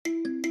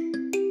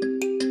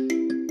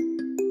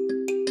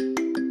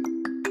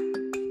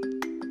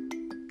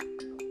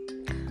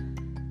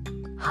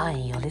Hi,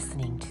 you're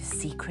listening to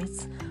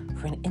Secrets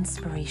for an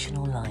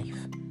Inspirational Life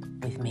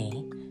with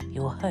me,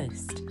 your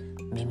host,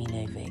 Mimi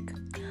Novick.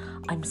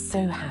 I'm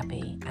so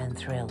happy and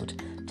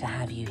thrilled to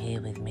have you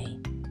here with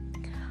me.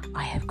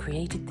 I have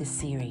created this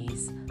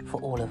series for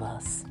all of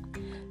us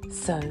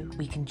so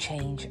we can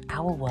change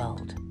our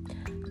world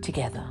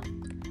together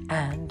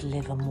and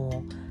live a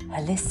more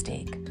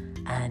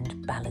holistic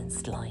and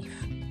balanced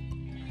life.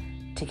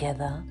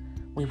 Together,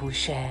 we will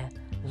share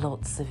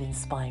lots of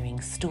inspiring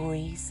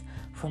stories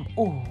from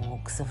all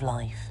walks of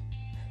life,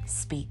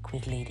 speak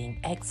with leading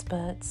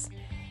experts,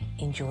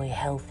 enjoy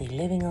healthy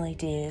living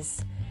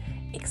ideas,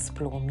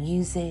 explore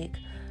music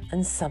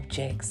and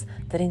subjects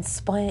that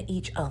inspire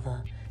each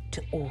other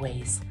to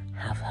always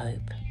have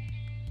hope.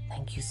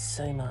 Thank you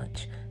so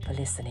much for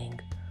listening.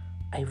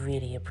 I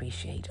really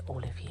appreciate all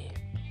of you.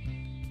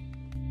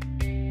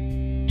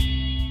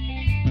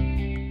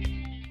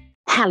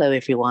 Hello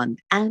everyone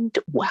and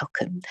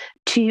welcome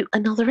to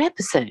another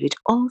episode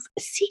of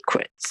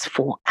Secrets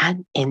for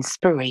an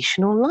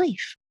Inspirational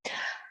Life.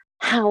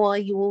 How are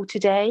you all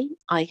today?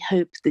 I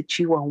hope that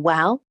you are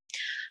well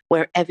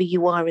wherever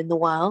you are in the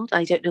world.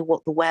 I don't know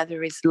what the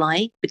weather is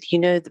like, but you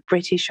know the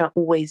British are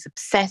always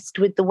obsessed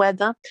with the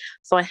weather,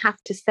 so I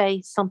have to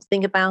say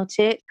something about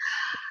it.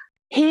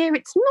 Here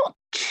it's not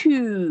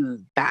too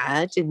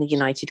bad in the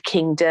United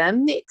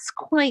Kingdom. It's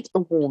quite a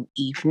warm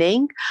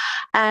evening.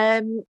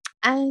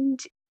 And,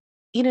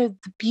 you know,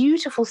 the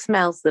beautiful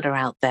smells that are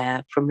out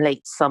there from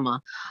late summer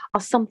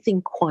are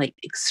something quite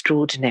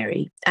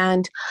extraordinary.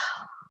 And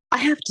I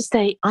have to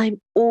say,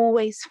 I'm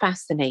always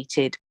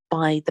fascinated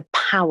by the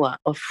power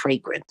of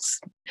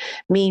fragrance.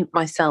 Me,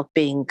 myself,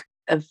 being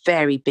a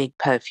very big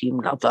perfume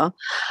lover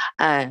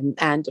and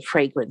a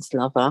fragrance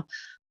lover.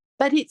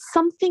 But it's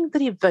something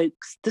that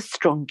evokes the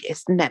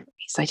strongest memories.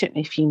 I don't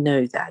know if you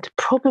know that.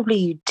 Probably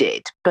you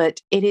did.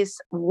 But it is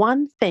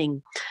one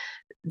thing,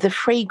 the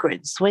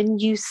fragrance, when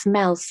you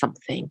smell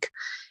something,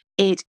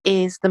 it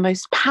is the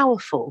most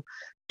powerful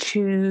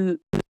to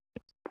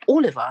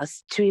all of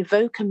us to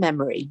evoke a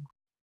memory.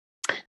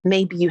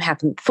 Maybe you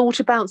haven't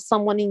thought about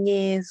someone in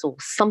years or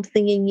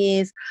something in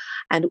years,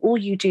 and all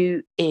you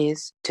do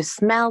is to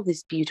smell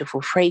this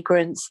beautiful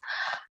fragrance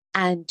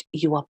and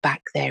you are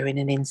back there in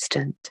an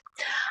instant.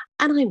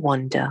 And I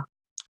wonder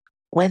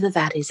whether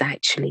that is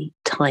actually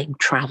time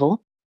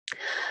travel,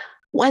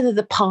 whether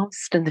the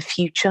past and the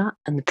future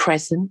and the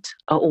present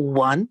are all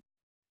one,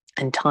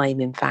 and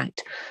time, in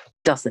fact,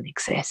 doesn't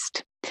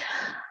exist.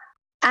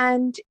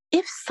 And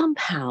if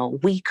somehow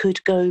we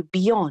could go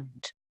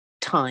beyond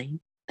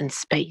time and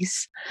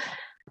space,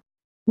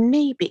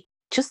 maybe,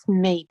 just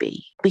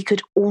maybe, we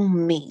could all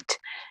meet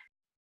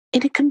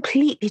in a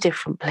completely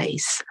different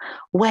place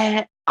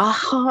where our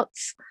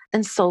hearts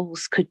and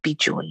souls could be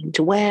joined,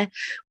 where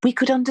we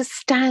could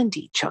understand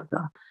each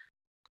other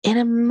in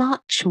a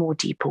much more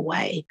deeper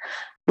way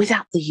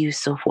without the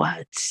use of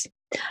words.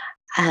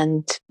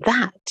 And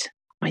that,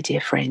 my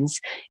dear friends,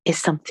 is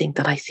something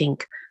that I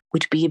think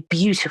would be a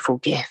beautiful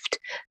gift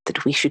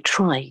that we should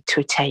try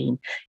to attain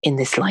in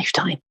this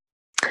lifetime.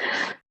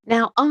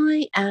 Now,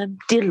 I am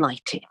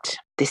delighted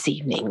this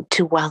evening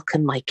to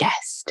welcome my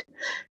guest,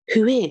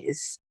 who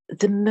is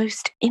the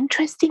most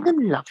interesting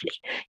and lovely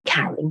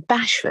Karen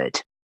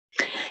Bashford.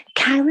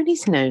 Karen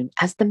is known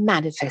as the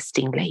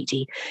Manifesting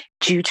Lady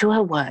due to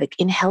her work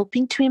in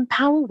helping to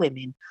empower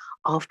women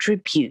after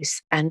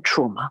abuse and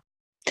trauma.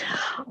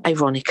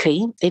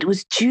 Ironically, it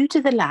was due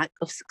to the lack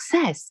of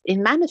success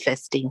in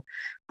manifesting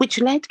which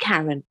led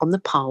Karen on the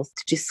path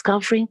to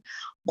discovering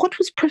what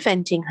was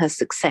preventing her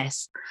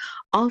success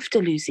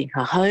after losing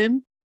her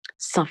home,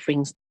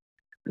 suffering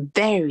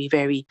very,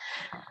 very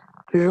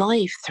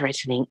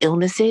life-threatening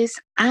illnesses,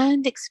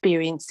 and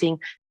experiencing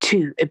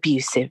 2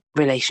 abusive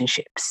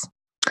relationships.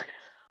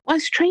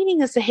 Whilst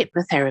training as a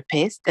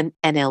hypnotherapist and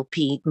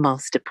NLP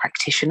master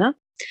practitioner,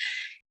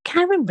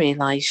 Karen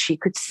realized she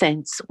could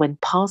sense when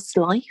past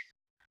life,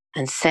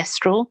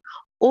 ancestral,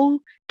 or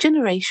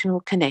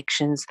generational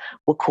connections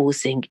were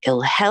causing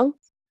ill health,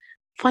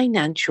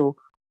 financial,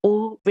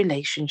 or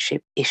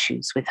relationship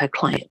issues with her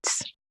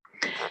clients.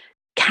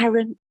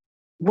 Karen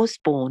was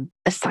born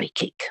a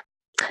psychic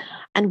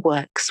and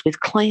works with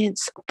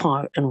clients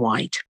far and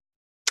wide.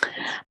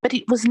 But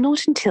it was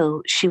not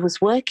until she was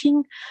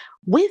working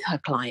with her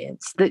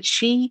clients that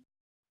she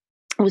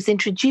was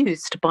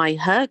introduced by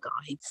her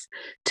guides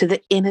to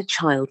the inner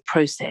child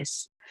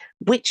process,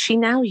 which she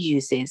now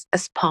uses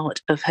as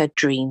part of her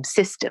dream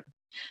system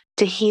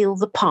to heal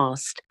the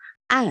past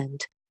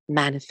and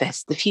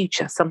manifest the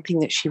future, something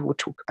that she will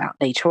talk about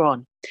later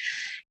on.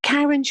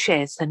 Karen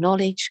shares her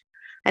knowledge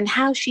and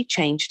how she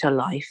changed her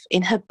life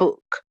in her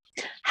book,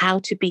 How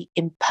to Be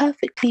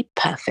Imperfectly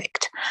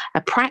Perfect,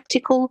 a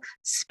practical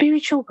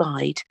spiritual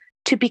guide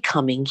to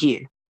becoming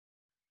you.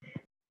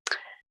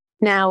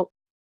 Now,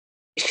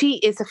 she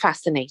is a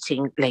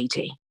fascinating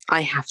lady,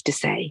 I have to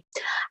say.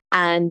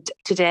 And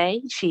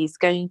today she's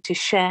going to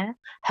share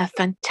her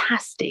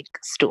fantastic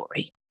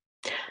story.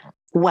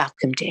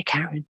 Welcome, dear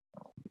Karen.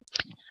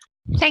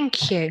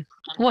 Thank you.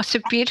 What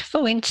a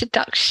beautiful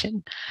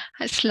introduction.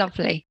 That's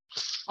lovely.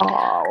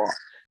 Oh,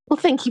 well,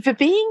 thank you for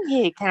being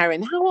here,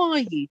 Karen. How are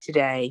you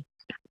today?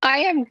 I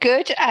am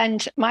good,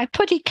 and my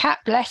puddy cat,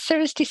 bless her,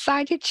 has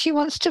decided she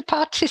wants to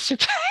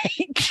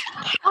participate.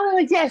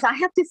 Oh, yes, I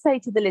have to say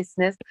to the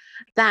listeners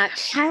that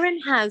Karen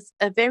has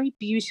a very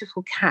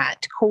beautiful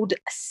cat called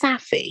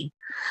Safi,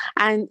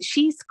 and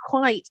she's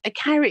quite a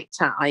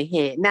character, I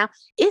hear. Now,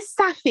 is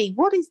Safi,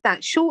 what is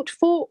that short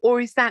for, or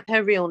is that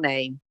her real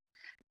name?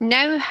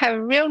 No,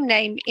 her real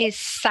name is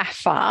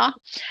Sapphire,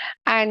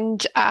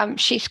 and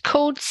she's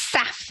called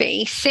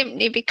Safi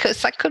simply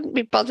because I couldn't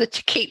be bothered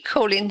to keep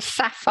calling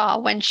Sapphire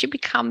when she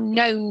became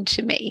known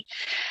to me.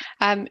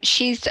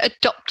 She's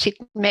adopted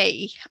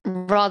me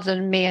rather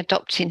than me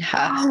adopting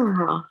her.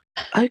 Oh,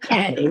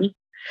 okay.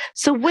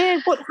 So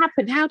what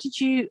happened? How did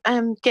you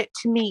get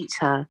to meet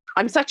her?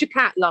 I'm such a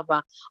cat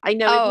lover. I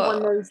know everyone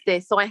Oh, knows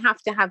this, so I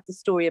have to have the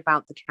story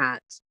about the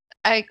cat.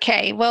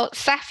 okay. Well,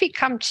 Safi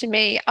come to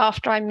me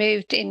after I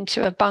moved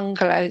into a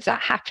bungalow that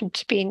happened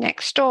to be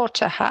next door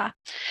to her.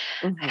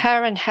 Mhm.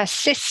 Her and her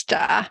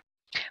sister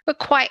were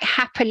quite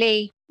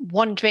happily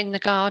wandering the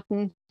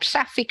garden.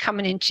 Safi come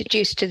and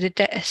introduced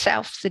to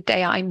herself the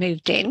day I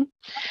moved in.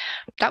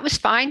 That was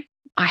fine.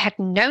 I had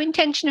no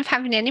intention of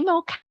having any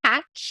more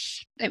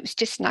cats. It was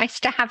just nice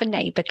to have a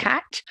neighbour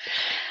cat.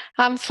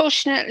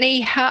 Unfortunately,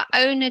 her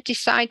owner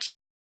decided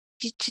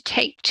to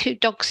take two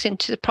dogs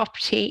into the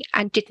property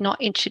and did not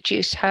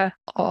introduce her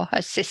or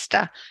her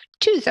sister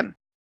to them.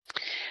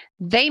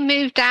 They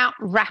moved out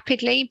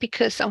rapidly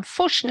because,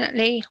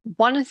 unfortunately,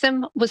 one of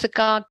them was a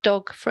guard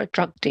dog for a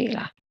drug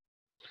dealer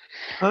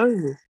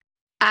Oh.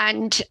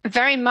 and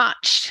very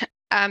much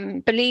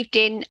believed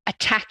in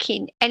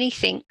attacking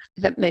anything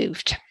that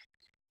moved.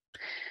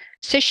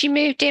 So she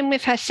moved in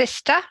with her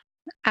sister,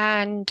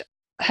 and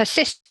her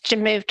sister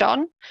moved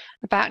on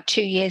about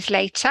 2 years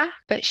later,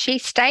 but she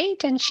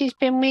stayed and she's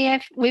been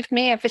with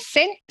me ever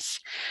since.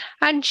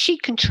 And she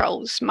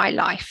controls my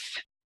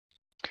life.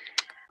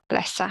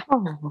 Bless her.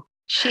 Oh.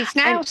 She's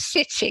now And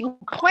sitting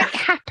quite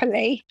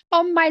happily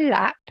on my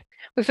lap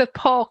with a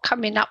paw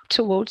coming up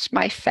towards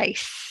my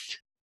face.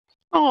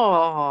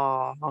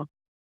 oh,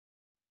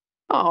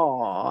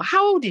 oh,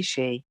 how old is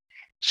she?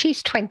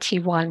 She's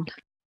 21.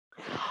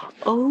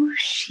 Oh,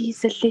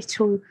 she's a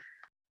little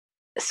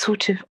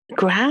sort of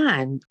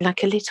gran,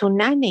 like a little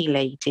nanny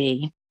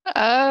lady.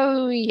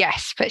 Oh,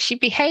 yes, but she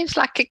behaves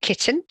like a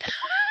kitten.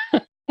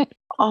 And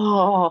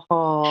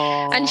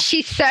Oh.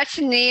 she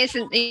certainly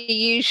isn't the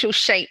usual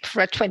shape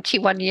for a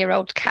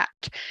 21-year-old cat.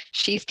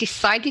 She's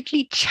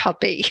decidedly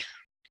chubby.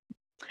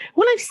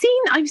 Well,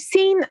 I've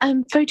seen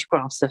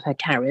photographs of her,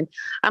 Karen,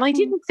 and I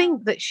didn't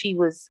think that she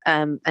was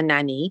a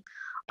nanny.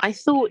 I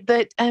thought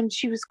that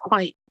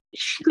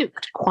she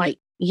looked quite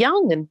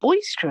young and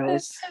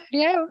boisterous.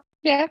 Yeah,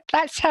 yeah,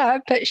 that's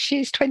her, but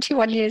she's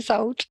 21 years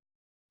old.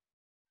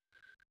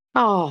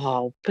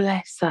 Oh,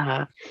 bless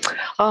her.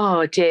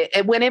 Oh dear.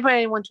 Whenever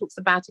anyone talks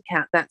about a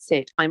cat, that's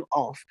it. I'm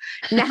off.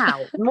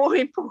 Now, more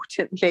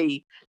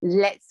importantly,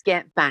 let's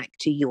get back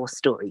to your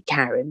story,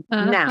 Karen.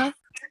 Now, Uh-huh.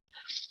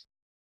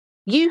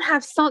 you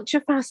have such a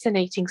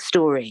fascinating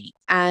story,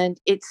 and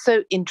it's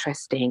so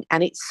interesting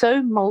and it's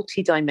so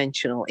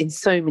multidimensional in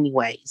so many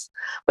ways.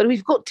 But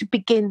we've got to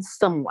begin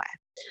somewhere.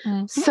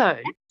 Mhm.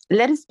 So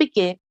let us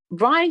begin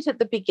right at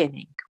the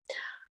beginning.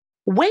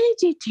 Where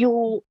did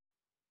your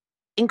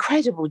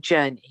incredible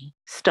journey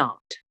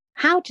start?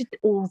 How did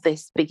all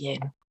this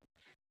begin?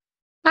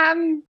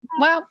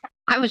 Well,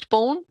 I was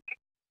born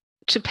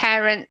to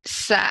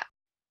parents that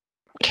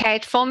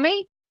cared for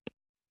me,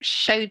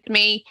 showed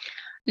me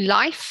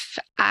life,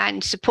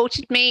 and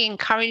supported me,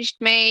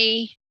 encouraged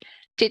me,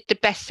 did the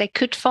best they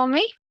could for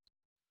me.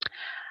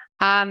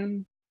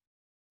 Um,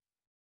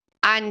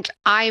 and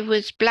I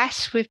was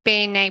blessed with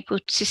being able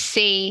to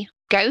see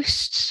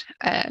ghosts.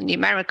 The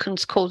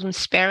Americans call them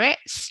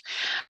spirits.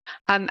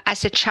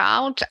 As a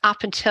child,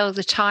 up until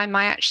the time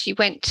I actually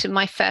went to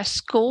my first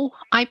school,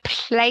 I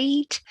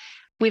played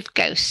with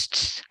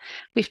ghosts,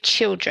 with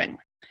children.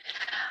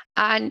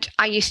 And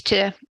I used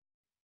to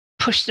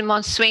push them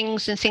on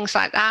swings and things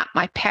like that.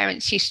 My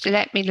parents used to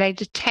let me lay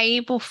the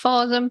table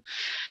for them.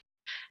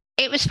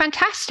 It was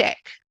fantastic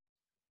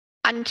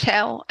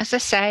until, as I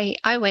say,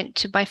 I went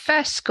to my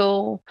first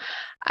school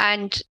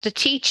and the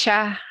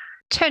teacher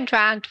turned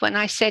around when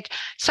I said,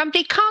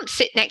 "Somebody can't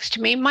sit next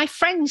to me. My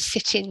friend's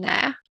sitting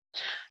there."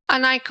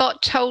 And I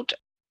got told,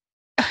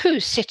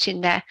 "Who's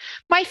sitting there?"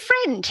 "My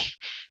friend.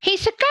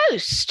 He's a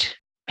ghost.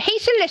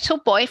 He's a little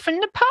boy from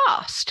the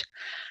past."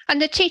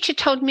 And the teacher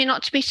told me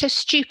not to be so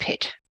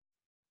stupid.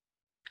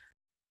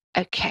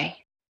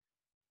 Okay,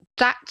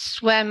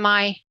 that's where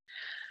my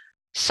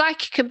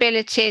psychic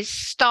abilities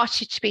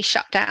started to be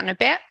shut down a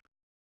bit.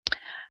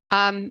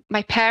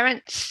 My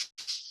parents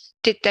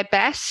did their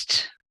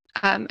best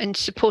and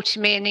supported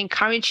me and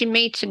encouraging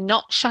me to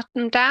not shut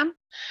them down.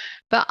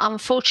 But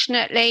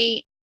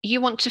unfortunately,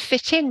 you want to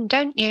fit in,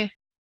 don't you?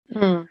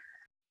 Mm.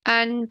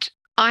 And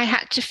I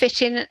had to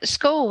fit in at the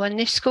school, and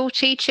this school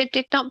teacher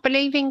did not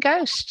believe in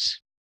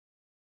ghosts.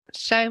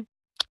 So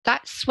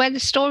that's where the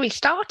story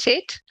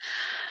started.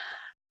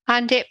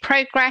 And it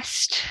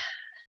progressed,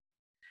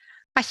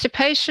 I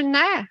suppose, from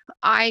there.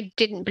 I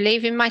didn't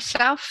believe in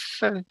myself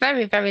for a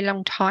very, very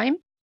long time.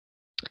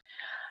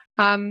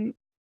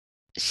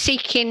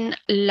 Seeking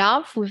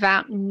love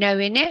without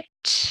knowing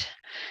it,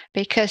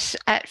 because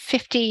at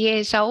 50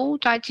 years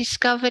old, I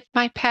discovered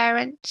my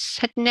parents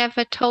had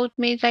never told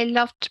me they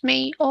loved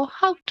me or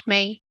hugged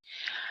me.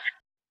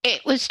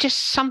 It was just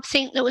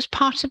something that was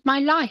part of my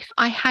life.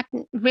 I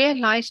hadn't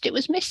realized it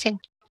was missing.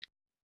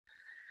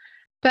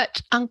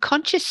 But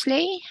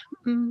unconsciously,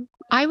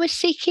 I was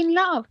seeking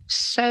love.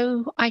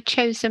 So I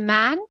chose a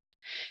man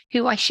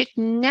who I should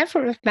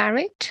never have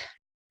married.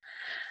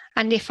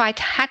 And if I'd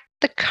had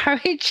the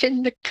courage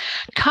in the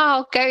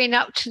car going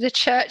up to the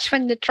church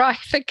when the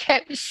driver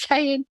kept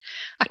saying,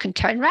 I can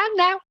turn round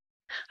now.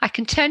 I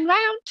can turn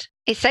round.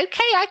 It's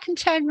okay. I can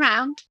turn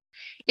round.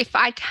 If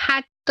I'd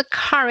had the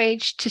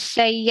courage to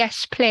say,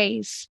 yes,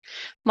 please,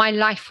 my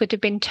life would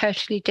have been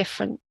totally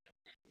different.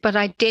 But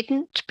I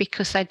didn't,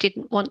 because I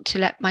didn't want to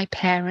let my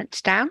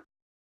parents down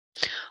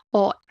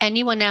or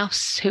anyone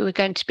else who were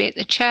going to be at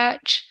the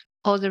church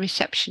or the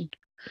reception.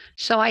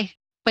 So I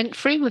went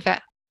through with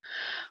it.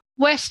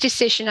 Worst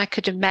decision I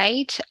could have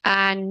made.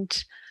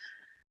 And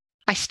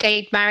I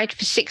stayed married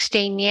for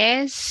 16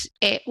 years.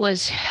 It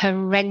was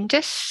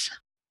horrendous.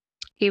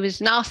 He was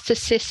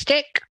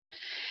narcissistic.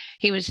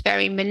 He was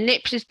very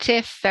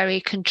manipulative,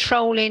 very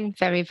controlling,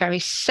 very, very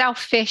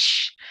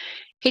selfish.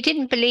 He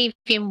didn't believe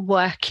in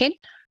working.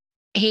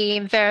 He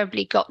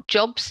invariably got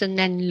jobs and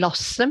then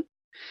lost them.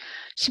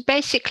 So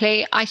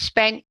basically, I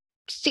spent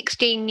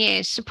 16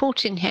 years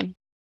supporting him.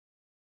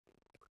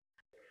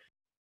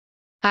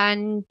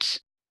 And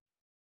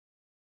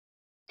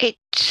it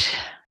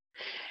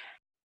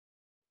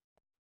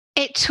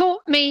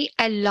taught me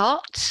a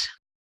lot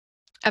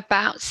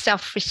about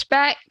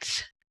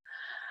self-respect,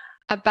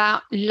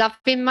 about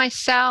loving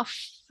myself,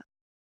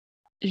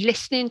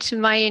 listening to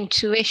my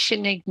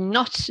intuition and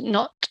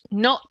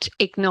not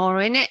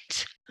ignoring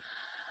it,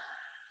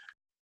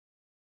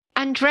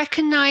 and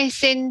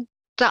recognizing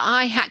that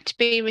I had to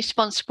be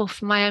responsible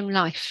for my own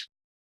life.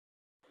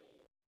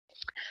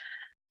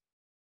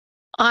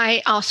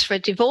 I asked for a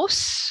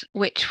divorce,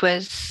 which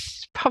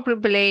was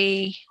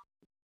probably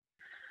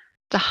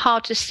the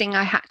hardest thing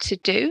I had to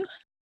do,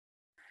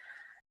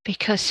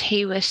 because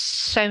he was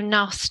so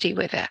nasty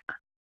with it.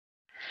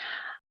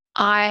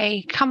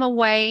 I come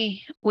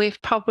away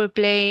with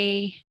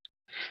probably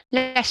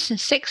less than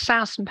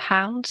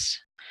 £6,000,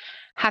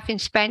 having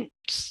spent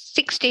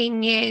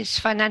 16 years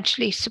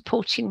financially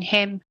supporting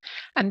him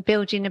and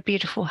building a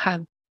beautiful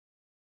home.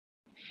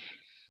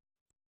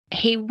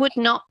 He would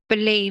not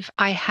believe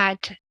I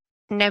had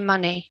no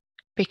money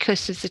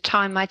because of the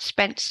time I'd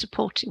spent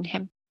supporting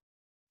him.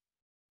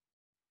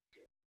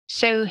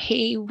 So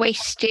he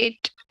wasted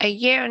a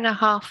year and a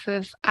half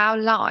of our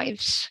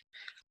lives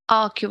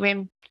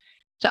arguing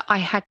that I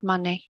had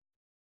money.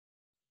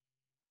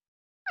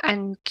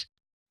 And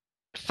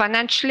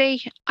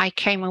financially, I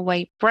came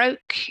away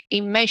broke.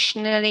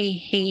 Emotionally,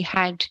 he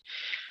had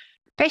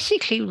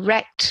basically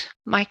wrecked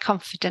my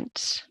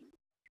confidence.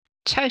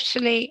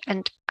 Totally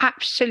and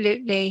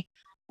absolutely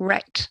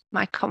wrecked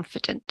my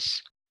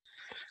confidence.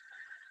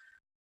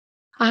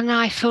 And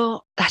I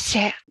thought, that's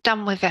it,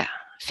 done with it,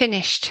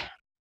 finished,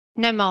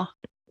 no more.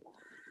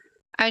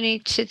 Only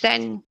to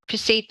then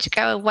proceed to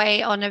go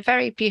away on a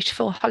very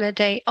beautiful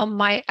holiday on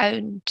my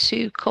own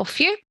to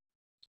Corfu.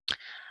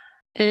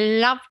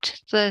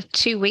 Loved the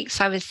 2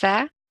 weeks I was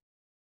there.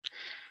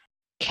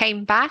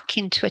 Came back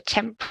into a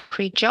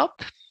temporary job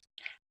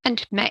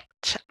and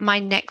met my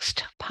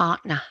next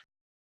partner,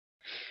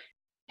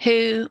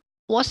 who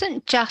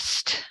wasn't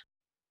just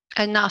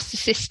a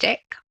narcissistic,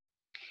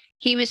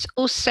 he was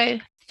also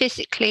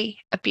physically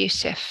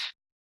abusive.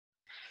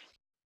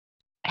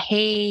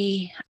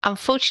 He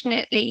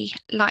unfortunately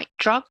liked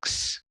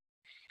drugs,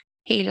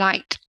 he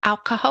liked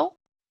alcohol,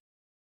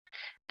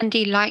 and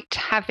he liked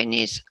having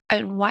his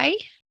own way.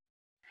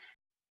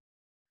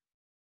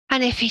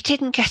 And if he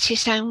didn't get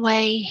his own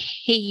way,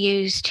 he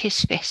used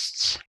his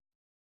fists.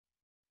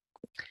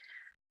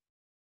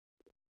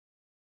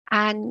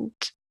 And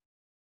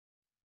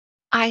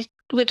I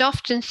would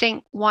often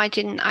think, why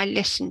didn't I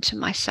listen to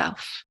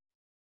myself?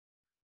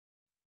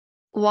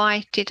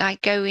 Why did I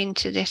go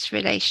into this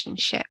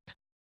relationship?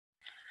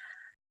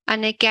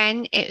 And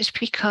again, it was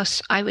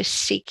because I was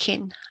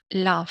seeking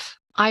love.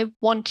 I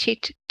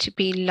wanted to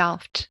be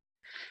loved.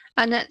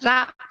 And at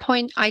that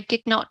point, I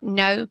did not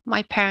know.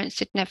 My parents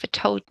had never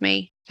told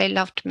me they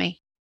loved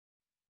me.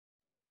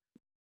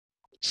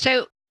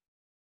 So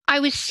I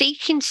was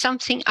seeking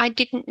something I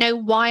didn't know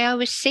why I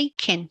was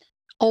seeking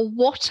or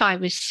what I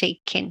was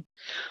seeking.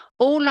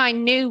 All I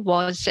knew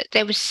was that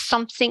there was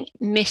something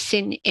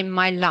missing in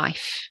my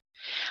life.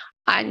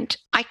 And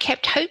I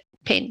kept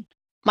hoping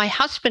my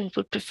husband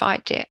would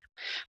provide it.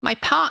 My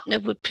partner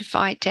would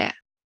provide it.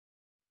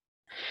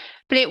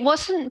 But it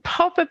wasn't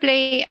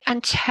probably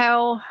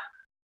until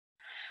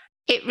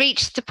it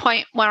reached the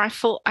point where I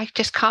thought, I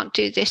just can't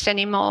do this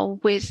anymore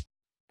with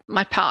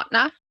my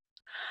partner.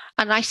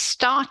 and I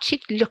started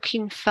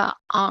looking for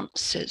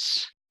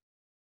answers.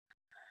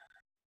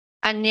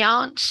 And the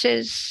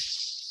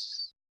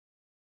answers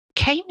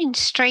came in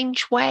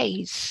strange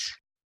ways.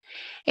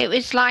 It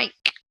was like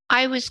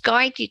I was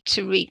guided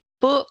to read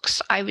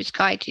books. I was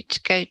guided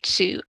to go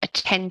to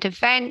attend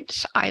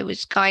events. I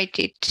was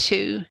guided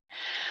to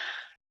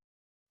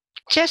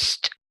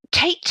just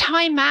take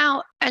time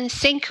out and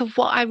think of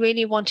what I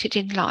really wanted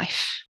in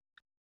life.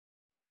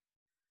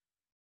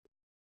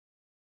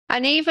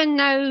 And even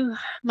though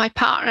my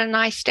partner and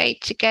I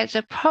stayed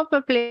together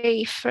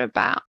probably for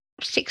about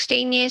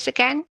 16 years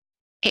again,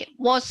 it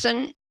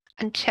wasn't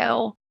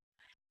until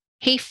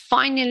he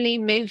finally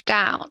moved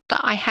out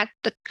that I had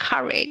the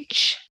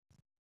courage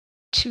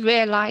to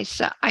realize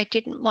that I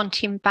didn't want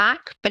him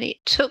back. But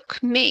it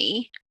took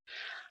me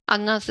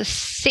another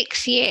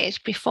 6 years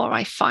before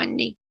I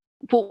finally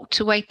walked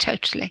away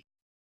totally.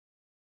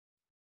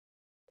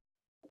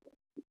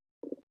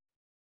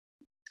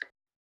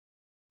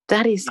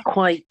 That is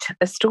quite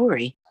a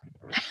story.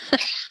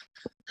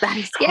 That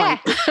is quite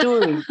a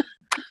story.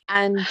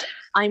 And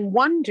I'm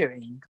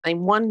wondering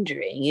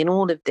in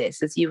all of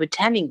this, as you were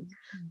telling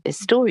this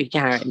story,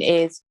 Karen,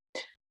 is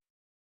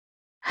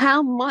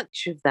how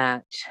much of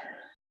that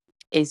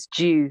is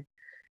due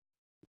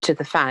to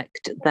the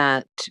fact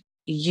that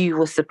you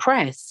were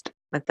suppressed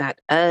at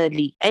that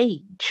early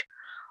age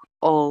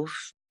of,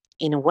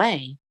 in a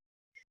way,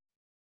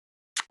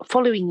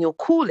 following your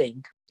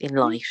calling in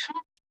life.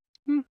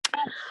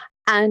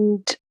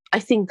 And I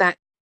think that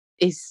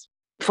is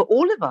for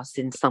all of us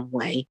in some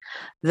way,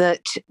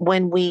 that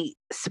when we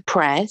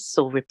suppress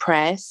or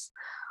repress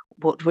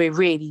what we're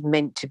really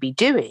meant to be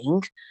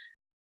doing,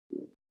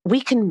 we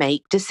can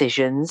make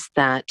decisions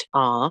that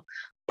are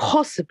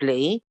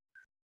possibly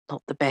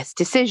not the best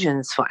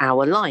decisions for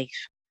our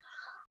life.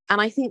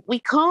 And I think we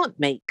can't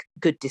make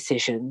good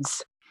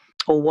decisions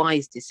or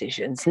wise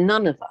decisions,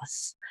 none of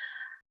us,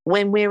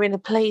 when we're in a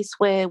place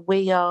where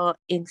we are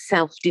in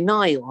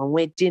self-denial and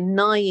we're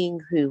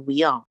denying who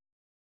we are.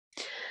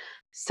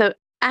 So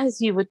as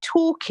you were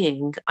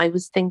talking, I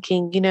was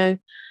thinking,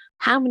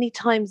 how many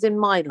times in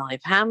my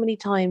life, how many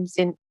times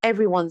in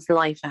everyone's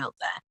life out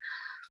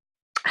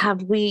there,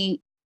 have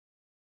we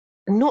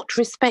not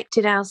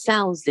respected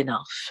ourselves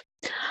enough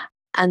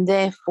and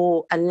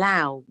therefore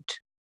allowed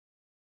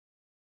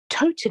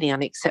totally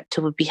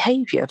unacceptable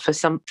behavior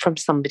from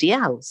somebody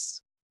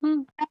else?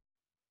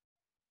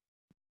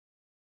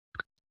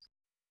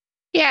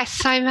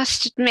 Yes, I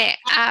must admit,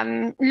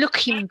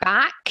 looking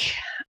back,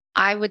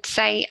 I would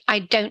say I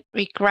don't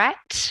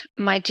regret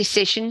my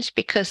decisions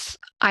because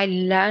I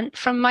learned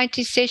from my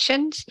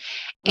decisions.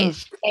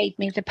 It's made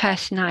me the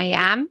person I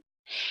am.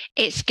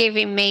 It's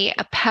giving me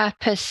a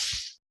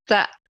purpose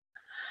that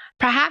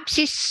perhaps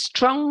is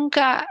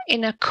stronger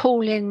in a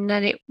calling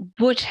than it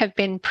would have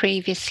been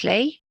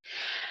previously.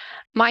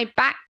 My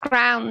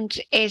background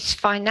is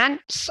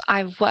finance.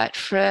 I've worked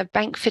for a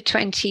bank for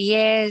 20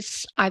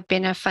 years. I've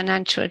been a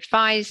financial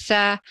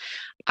advisor.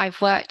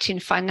 I've worked in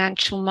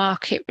financial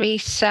market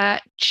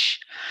research.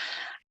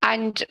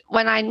 And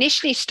when I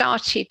initially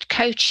started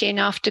coaching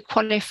after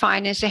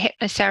qualifying as a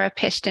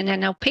hypnotherapist and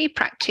NLP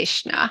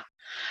practitioner,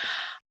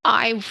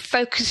 I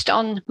focused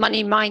on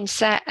money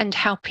mindset and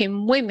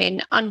helping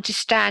women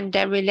understand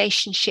their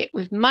relationship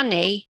with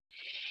money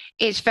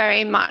is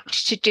very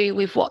much to do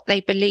with what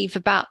they believe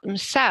about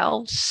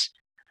themselves,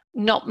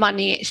 not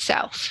money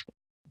itself.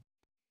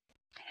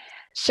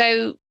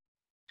 So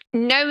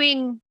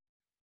knowing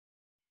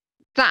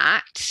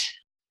that,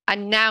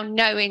 and now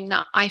knowing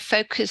that I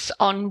focus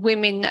on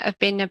women that have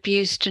been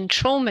abused and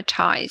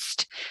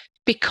traumatized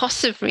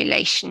because of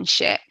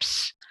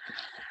relationships,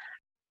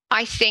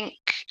 I think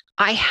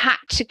I had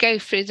to go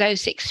through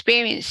those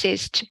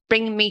experiences to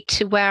bring me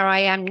to where I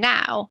am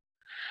now.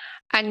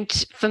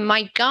 And for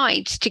my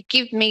guides to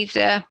give me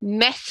the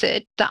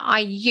method that I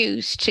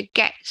use to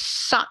get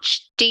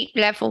such deep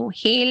level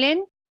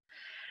healing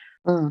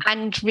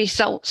and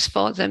results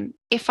for them.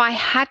 If I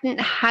hadn't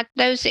had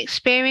those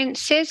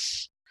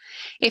experiences,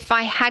 if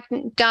I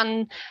hadn't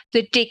done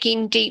the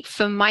digging deep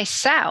for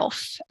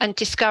myself and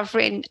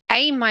discovering,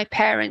 A, my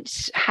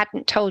parents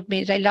hadn't told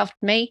me they loved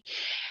me,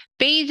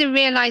 B, the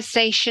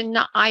realization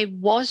that I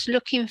was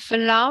looking for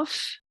love,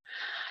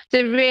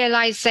 the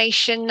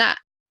realization that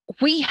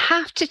we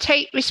have to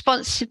take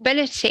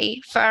responsibility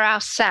for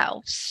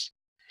ourselves.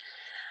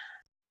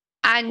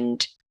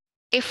 And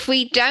if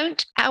we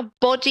don't, our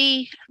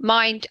body,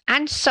 mind,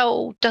 and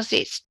soul does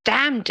its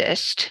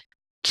damnedest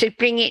to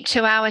bring it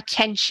to our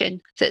attention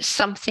that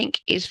something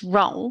is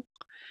wrong,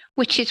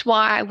 which is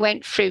why I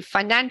went through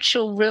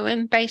financial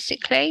ruin,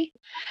 basically,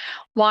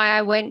 why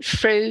I went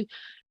through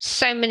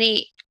so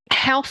many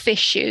health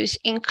issues,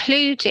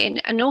 including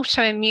an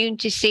autoimmune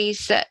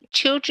disease that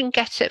children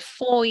get at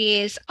 4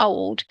 years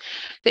old,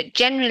 that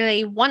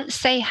generally,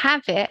 once they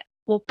have it,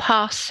 will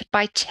pass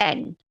by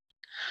 10.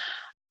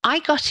 I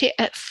got it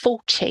at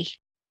 40.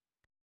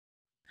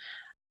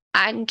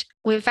 And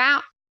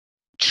without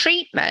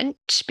treatment,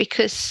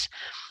 because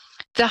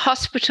the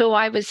hospital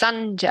I was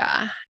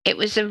under, it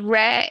was a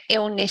rare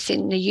illness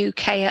in the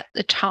UK at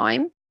the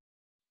time.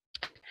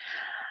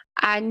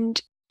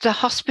 And the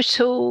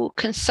hospital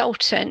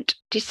consultant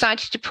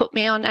decided to put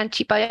me on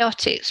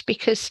antibiotics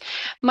because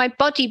my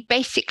body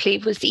basically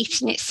was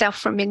eating itself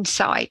from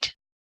inside.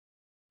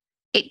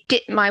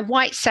 My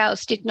white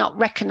cells did not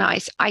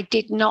recognize I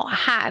did not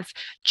have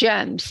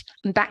germs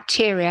and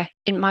bacteria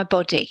in my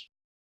body.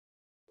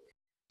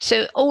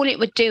 So all it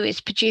would do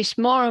is produce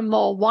more and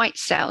more white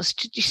cells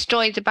to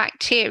destroy the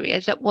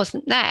bacteria that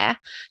wasn't there.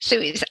 So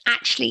it was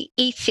actually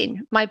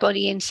eating my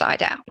body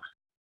inside out.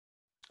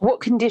 What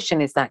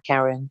condition is that,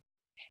 Karen?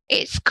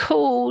 It's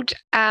called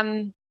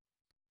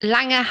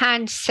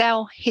Langerhans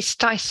cell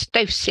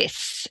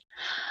histiocytosis,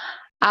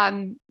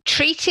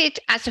 treated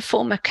as a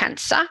form of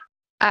cancer,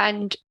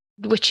 and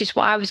which is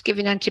why I was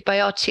given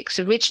antibiotics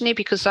originally,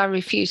 because I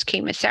refused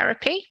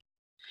chemotherapy.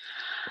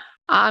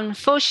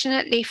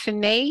 Unfortunately for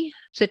me,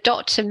 the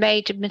doctor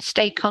made a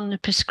mistake on the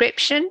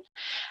prescription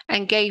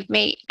and gave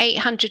me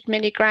 800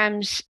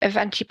 milligrams of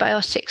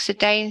antibiotics a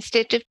day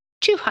instead of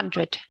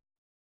 200.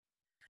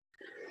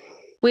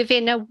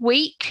 Within a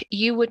week,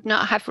 you would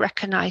not have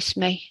recognized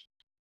me.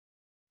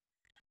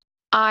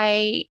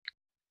 I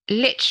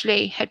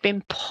literally had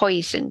been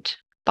poisoned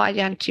by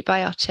the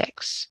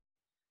antibiotics.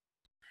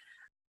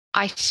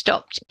 I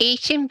stopped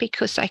eating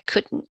because I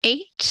couldn't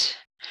eat.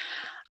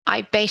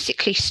 I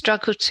basically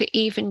struggled to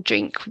even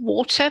drink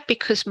water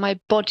because my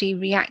body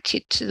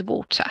reacted to the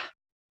water.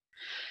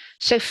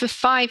 So for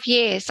 5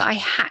 years, I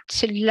had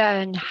to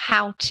learn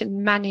how to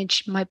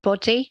manage my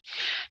body,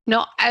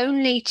 not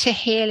only to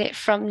heal it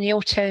from the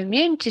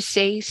autoimmune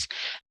disease,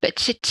 but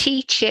to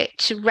teach it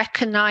to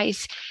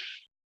recognize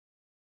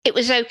it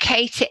was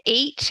okay to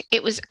eat,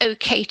 it was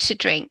okay to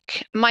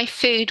drink. My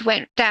food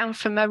went down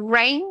from a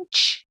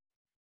range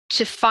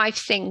to 5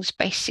 things,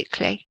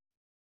 basically.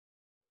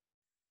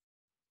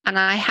 And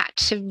I had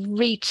to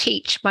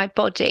reteach my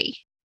body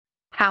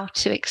how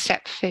to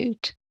accept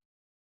food.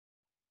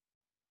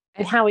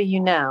 And how are you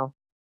now?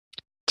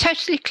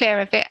 Totally clear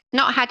of it,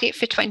 not had it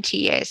for 20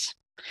 years.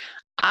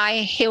 I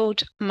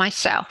healed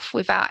myself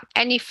without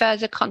any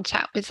further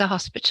contact with the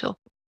hospital,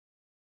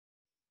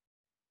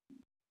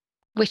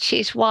 which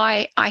is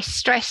why I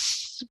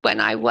stress when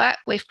I work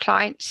with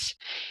clients,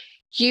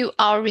 you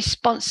are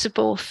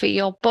responsible for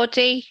your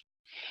body.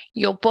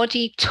 Your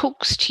body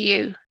talks to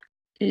you.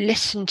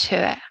 Listen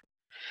to it.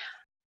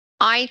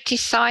 I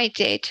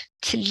decided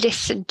to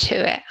listen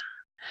to it.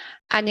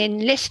 And in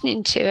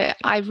listening to it,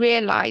 I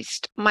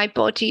realized my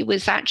body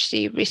was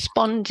actually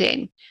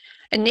responding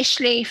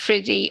initially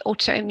through the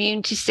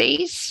autoimmune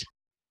disease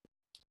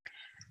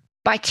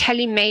by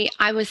telling me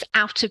I was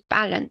out of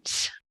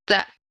balance,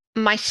 that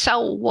my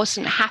soul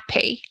wasn't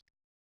happy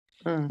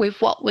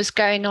with what was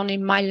going on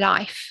in my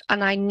life,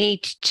 and I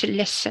needed to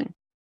listen.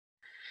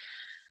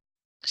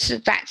 So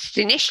that's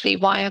initially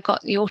why I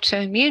got the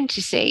autoimmune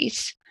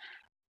disease.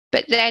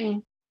 But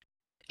then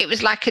it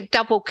was like a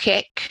double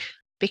kick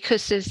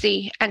because of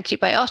the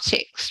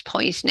antibiotics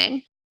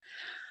poisoning.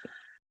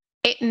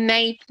 It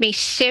made me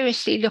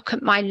seriously look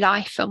at my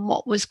life and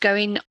what was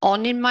going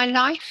on in my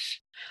life.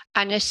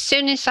 And as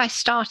soon as I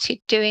started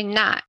doing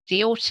that,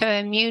 the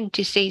autoimmune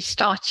disease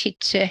started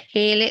to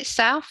heal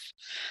itself.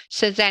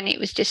 So then it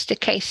was just a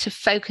case of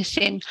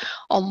focusing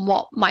on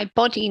what my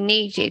body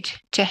needed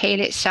to heal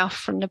itself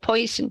from the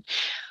poison,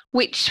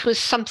 which was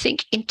something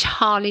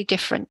entirely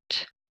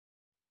different.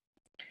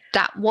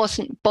 That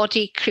wasn't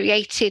body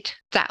created,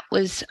 that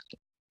was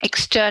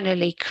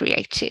externally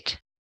created.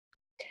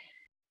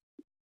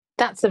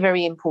 That's a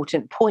very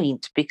important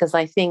point, because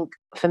I think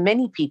for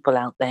many people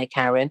out there,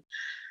 Karen,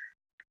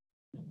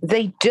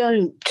 they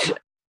don't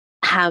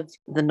have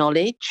the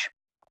knowledge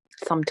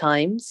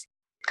sometimes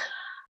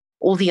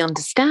or the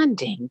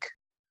understanding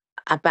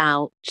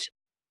about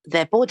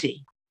their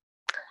body.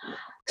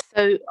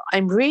 So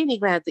I'm really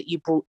glad that you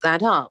brought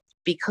that up,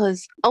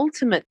 because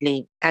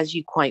ultimately, as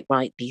you quite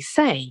rightly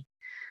say,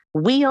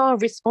 we are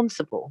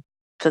responsible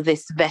for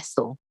this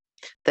vessel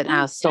that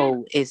our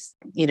soul is,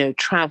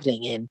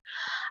 traveling in.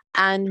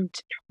 And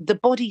the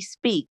body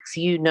speaks,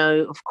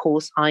 of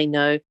course, I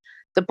know,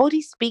 the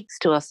body speaks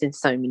to us in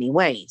so many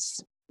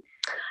ways.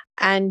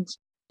 And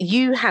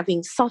you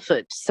having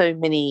suffered so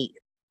many,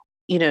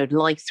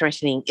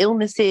 life-threatening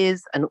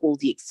illnesses and all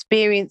the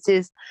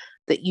experiences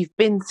that you've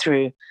been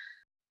through,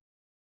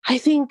 I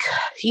think,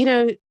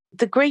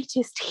 the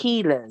greatest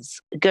healers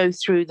go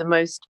through the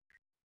most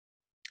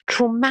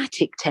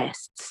traumatic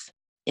tests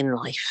in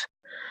life,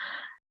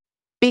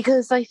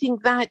 because I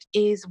think that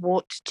is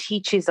what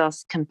teaches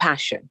us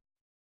compassion.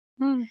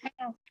 And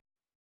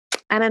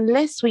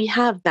unless we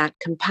have that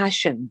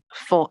compassion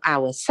for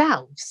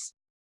ourselves,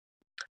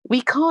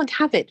 we can't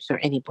have it for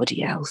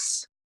anybody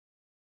else.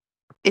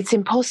 It's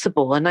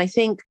impossible. And I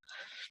think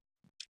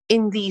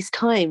in these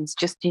times,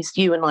 just as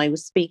you and I were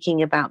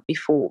speaking about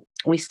before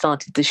we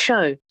started the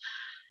show,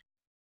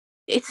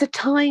 it's a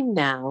time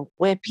now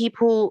where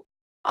people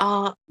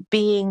are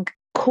being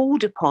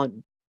called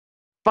upon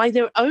by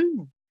their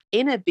own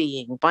inner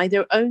being, by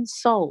their own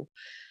soul,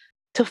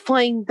 to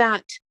find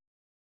that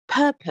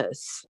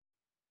purpose.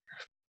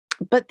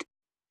 But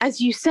as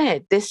you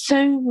said, there's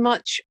so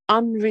much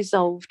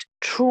unresolved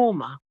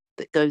trauma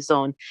that goes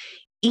on,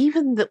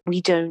 even that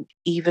we don't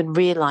even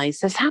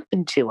realize has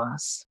happened to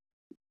us.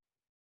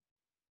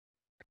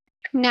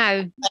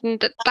 No,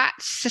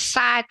 that's the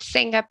sad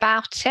thing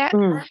about it.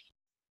 Mm.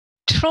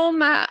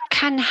 Trauma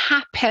can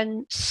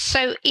happen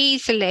so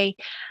easily.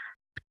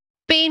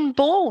 Being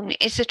born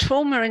is a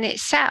trauma in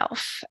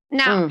itself.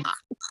 Now,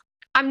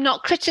 I'm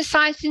not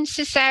criticizing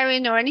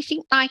cesarean or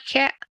anything like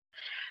it,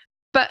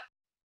 but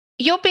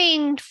you're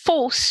being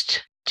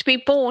forced to be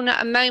born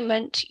at a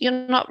moment you're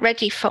not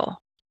ready for.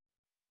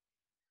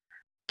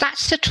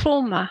 That's a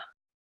trauma.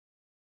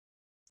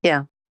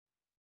 Yeah.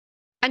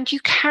 And you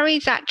carry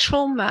that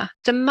trauma.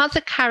 The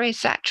mother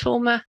carries that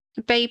trauma.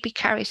 The baby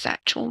carries that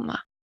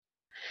trauma.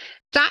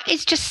 That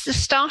is just the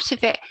start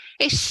of it.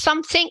 If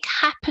something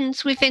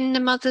happens within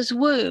the mother's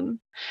womb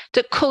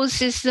that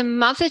causes the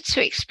mother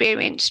to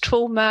experience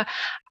trauma,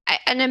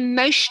 an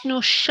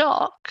emotional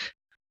shock,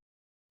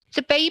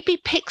 the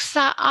baby picks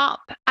that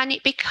up and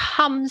it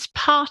becomes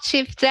part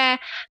of their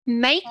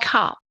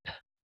makeup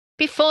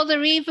before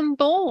they're even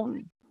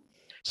born.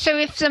 So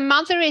if the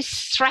mother is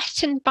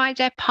threatened by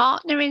their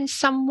partner in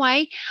some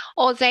way,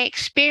 or they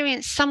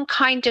experience some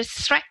kind of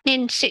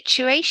threatening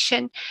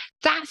situation,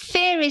 that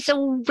fear is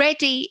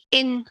already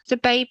in the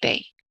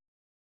baby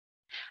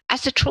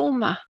as a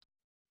trauma.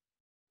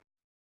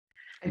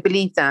 I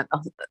believe that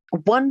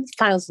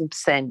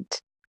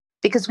 1,000%,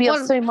 because we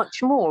are so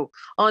much more,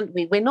 aren't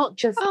we? We're not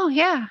just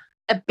a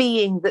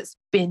being that's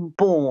been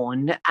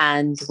born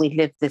and we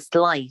live this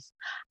life.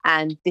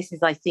 And this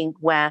is, I think,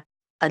 where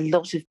a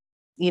lot of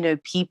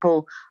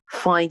people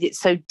find it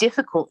so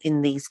difficult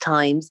in these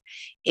times,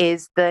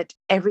 is that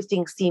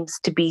everything seems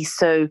to be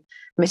so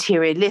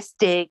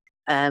materialistic.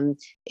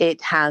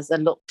 It has a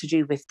lot to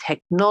do with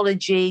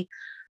technology,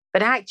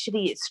 but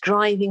actually it's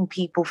driving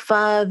people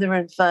further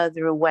and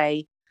further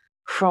away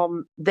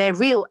from their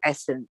real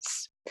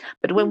essence.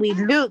 But when we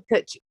look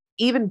at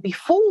even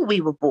before we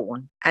were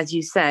born, as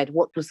you said,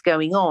 what was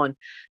going on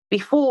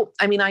before,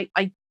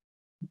 I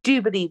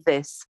do believe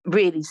this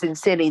really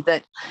sincerely,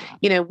 that,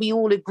 we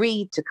all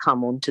agreed to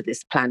come onto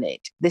this planet.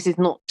 This is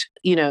not,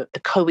 a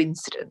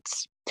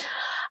coincidence.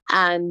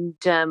 And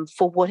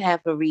for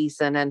whatever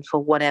reason and for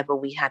whatever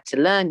we had to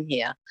learn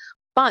here,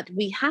 but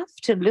we have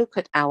to look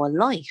at our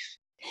life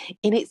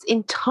in its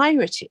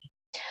entirety,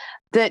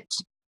 that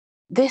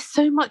there's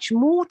so much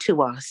more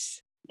to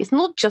us. It's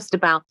not just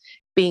about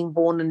being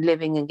born and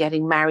living and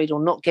getting married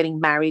or not getting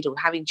married or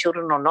having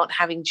children or not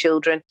having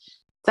children.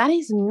 That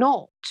is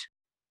not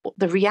what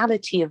the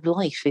reality of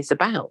life is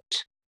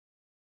about.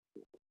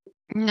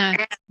 No,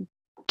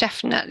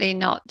 definitely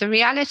not. The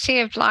reality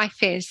of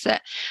life is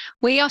that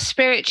we are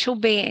spiritual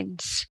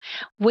beings.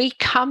 We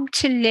come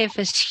to live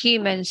as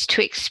humans,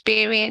 to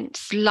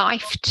experience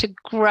life, to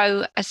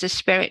grow as a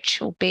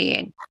spiritual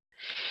being.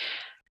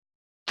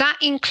 That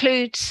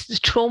includes the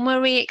trauma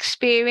we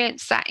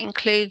experience. That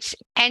includes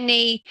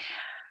anything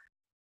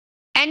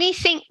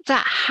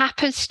that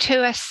happens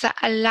to us that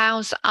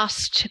allows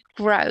us to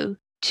grow,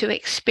 to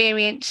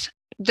experience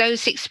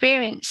those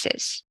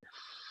experiences.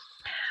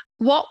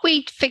 What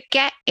we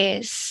forget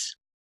is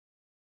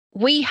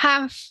we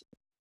have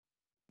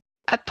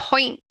a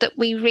point that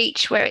we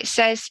reach where it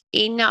says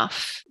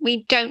enough.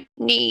 We don't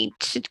need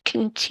to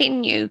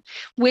continue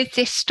with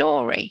this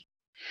story.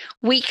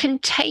 We can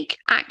take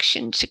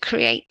action to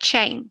create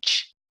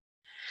change.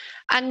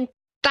 And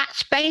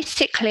that's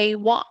basically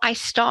what I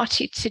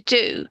started to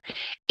do.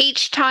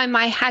 Each time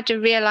I had a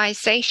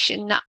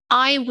realization that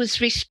I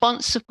was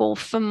responsible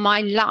for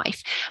my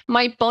life,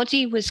 my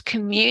body was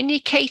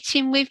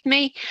communicating with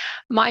me.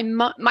 My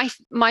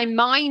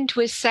mind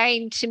was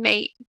saying to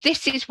me,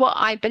 this is what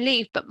I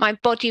believe, but my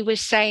body was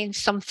saying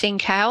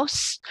something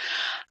else.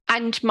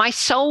 And my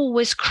soul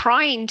was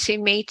crying to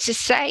me to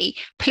say,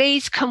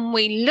 please, can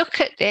we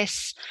look at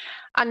this?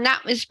 And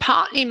that was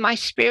partly my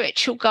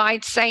spiritual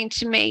guide saying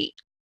to me,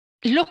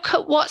 look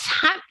at what's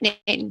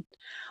happening.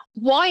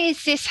 Why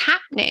is this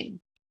happening?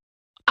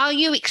 Are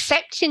you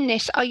accepting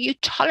this? Are you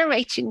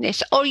tolerating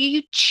this? Or are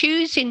you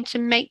choosing to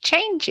make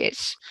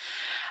changes?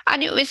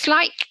 And it was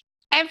like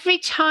every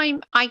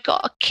time I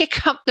got a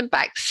kick up the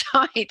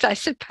backside, I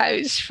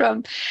suppose,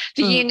 from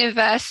the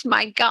universe,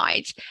 my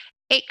guides,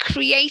 it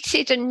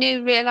created a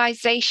new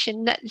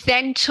realization that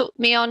then took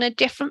me on a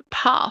different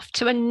path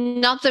to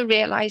another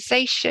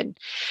realization.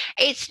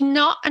 It's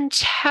not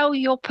until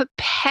you're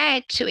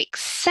prepared to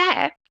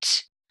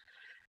accept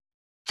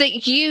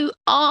that you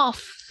are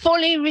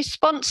fully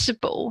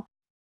responsible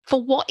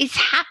for what is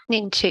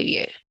happening to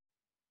you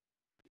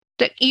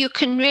that you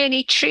can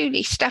really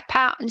truly step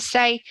out and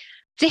say,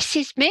 this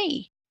is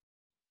me.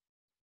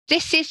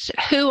 This is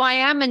who I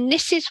am, and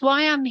this is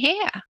why I'm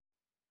here.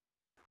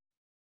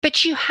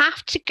 But you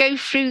have to go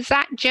through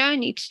that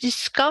journey to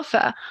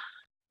discover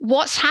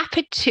what's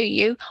happened to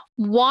you,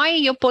 why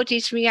your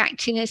body's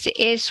reacting as it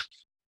is,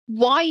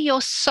 why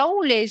your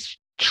soul is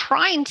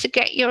trying to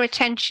get your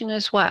attention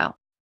as well.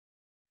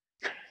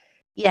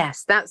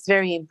 Yes, that's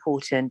very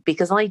important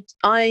because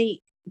I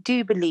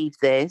do believe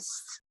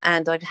this,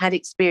 and I've had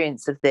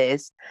experience of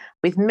this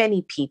with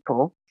many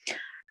people,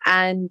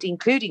 and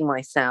including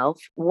myself,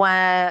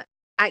 where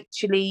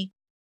actually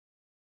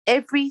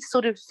every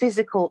sort of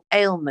physical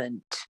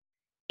ailment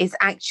is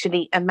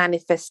actually a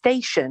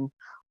manifestation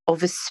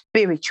of a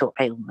spiritual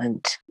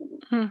ailment.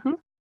 Mm-hmm.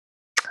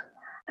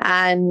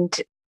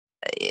 And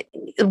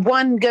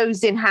one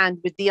goes in hand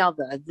with the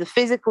other. The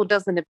physical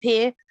doesn't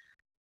appear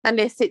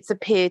unless it's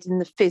appeared in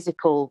the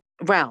physical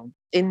realm,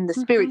 in the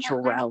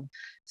spiritual realm.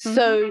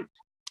 So,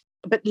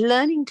 but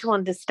learning to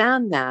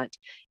understand that,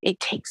 it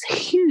takes a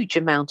huge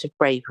amount of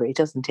bravery,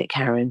 doesn't it,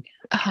 Karen?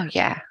 Oh,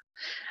 yeah.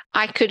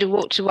 I could have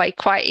walked away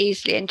quite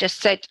easily and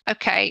just said,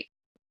 okay,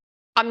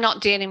 I'm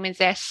not dealing with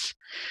this.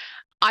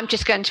 I'm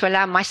just going to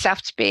allow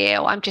myself to be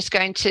ill. I'm just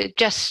going to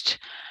just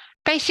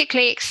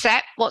basically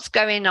accept what's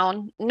going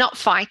on, not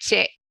fight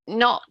it,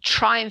 not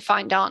try and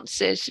find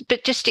answers,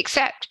 but just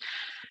accept.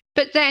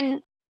 But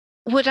then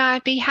would I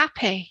be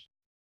happy?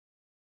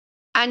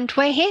 And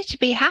we're here to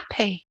be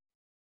happy.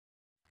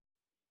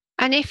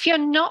 And if you're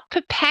not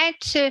prepared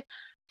to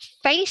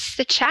face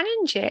the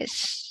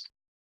challenges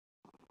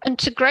and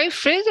to grow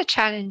through the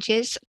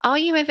challenges, are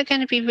you ever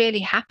going to be really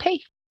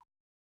happy?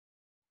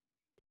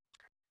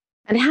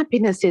 And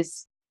happiness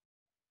is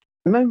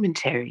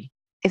momentary,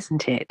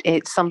 isn't it?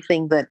 It's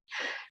something that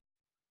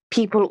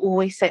people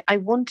always say, I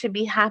want to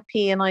be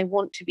happy and I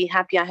want to be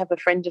happy. I have a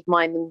friend of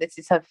mine, and this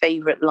is her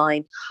favorite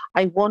line: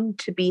 I want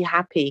to be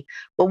happy.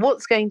 Well,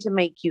 what's going to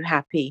make you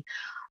happy?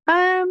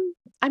 I'm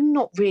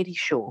not really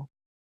sure.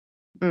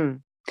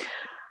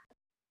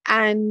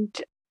 And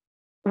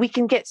we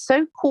can get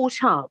so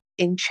caught up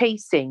in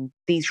chasing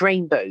these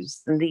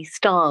rainbows and these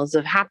stars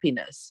of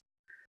happiness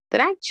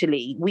that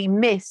actually we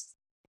miss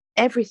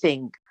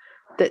everything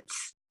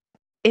that's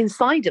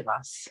inside of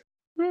us.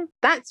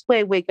 That's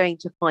where we're going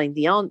to find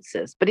the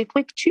answers. But if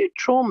we're too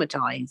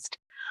traumatized,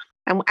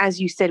 and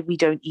as you said, we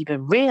don't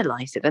even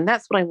realize it, and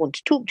that's what I want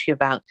to talk to you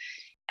about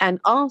and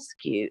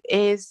ask you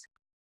is,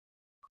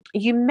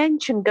 you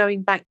mentioned,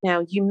 going back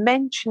now, you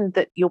mentioned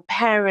that your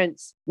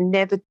parents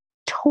never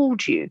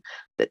told you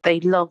that they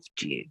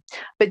loved you,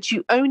 but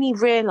you only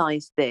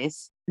realized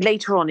this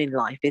later on in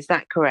life. Is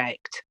that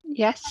correct?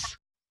 Yes.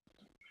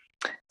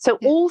 So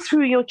all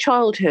through your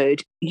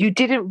childhood, you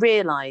didn't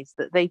realize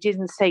that they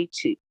didn't say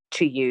to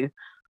you,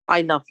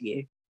 I love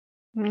you.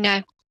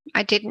 No,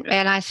 I didn't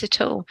realize at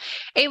all.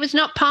 It was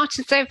not part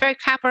of their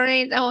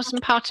vocabulary. That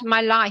wasn't part of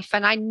my life.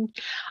 And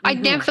I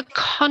never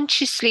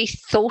consciously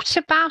thought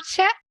about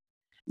it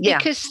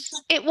because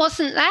it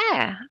wasn't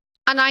there.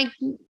 And I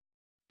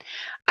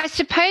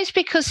suppose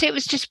because it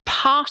was just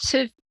part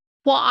of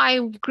what I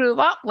grew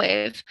up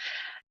with.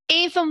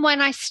 Even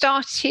when I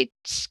started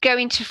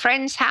going to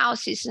friends'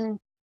 houses and,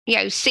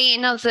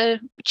 seeing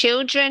other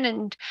children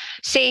and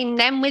seeing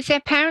them with their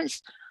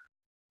parents,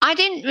 I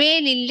didn't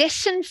really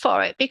listen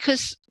for it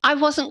because I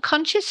wasn't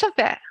conscious of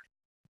it.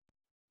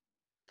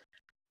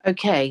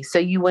 Okay, so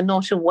you were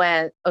not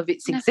aware of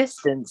its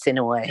existence in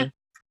a way.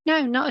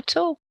 No, not at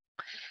all.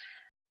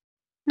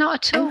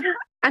 Not at all.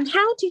 And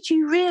how did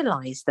you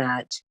realize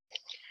that?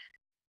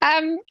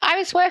 I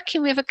was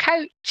working with a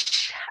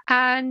coach,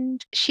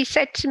 and she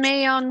said to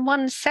me on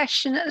one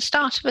session, at the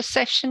start of a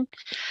session,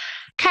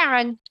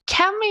 Karen,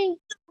 tell me,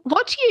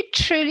 what do you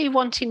truly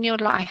want in your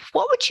life?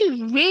 What would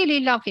you really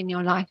love in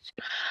your life?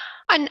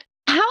 And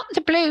out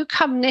the blue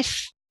come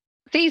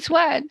these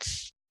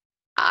words.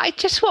 I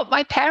just want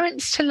my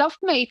parents to love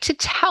me, to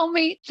tell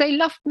me they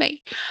love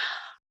me.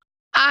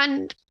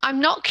 And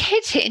I'm not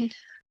kidding.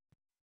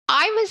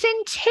 I was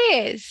in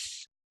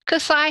tears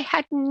because I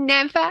had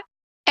never,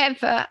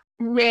 ever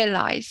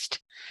realized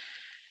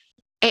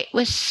it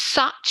was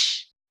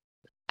such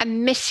a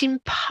missing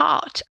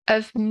part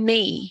of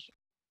me.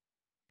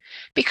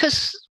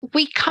 Because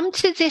we come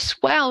to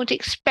this world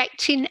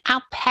expecting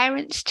our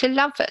parents to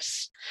love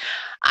us.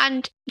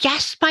 And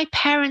yes, my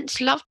parents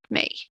loved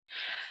me,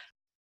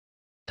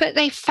 but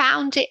they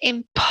found it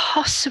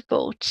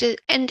impossible to.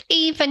 And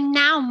even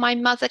now, my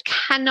mother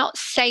cannot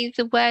say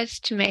the words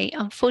to me.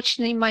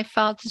 Unfortunately, my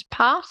father's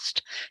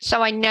passed,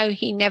 so I know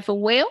he never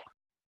will.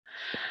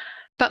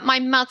 But my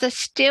mother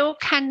still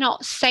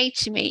cannot say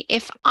to me,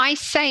 if I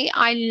say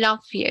I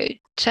love you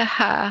to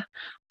her,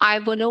 I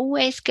will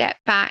always get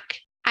back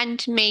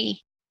and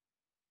me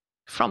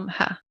from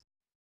her.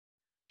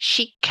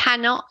 She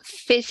cannot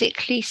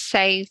physically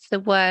say the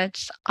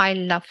words, I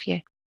love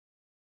you.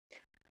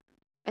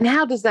 And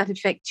how does that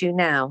affect you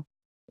now?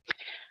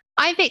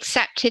 I've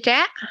accepted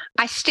it.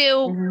 I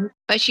still,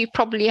 as you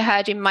probably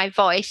heard in my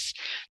voice,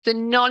 the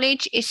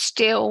knowledge is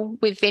still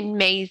within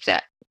me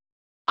that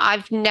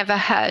I've never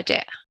heard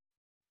it.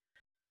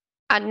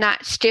 And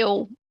that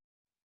still,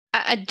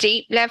 at a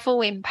deep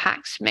level,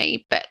 impacts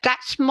me. But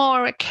that's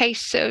more a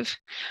case of,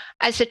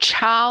 as a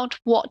child,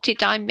 what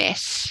did I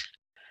miss?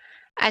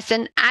 As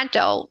an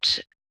adult,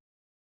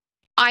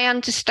 I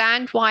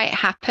understand why it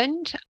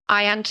happened.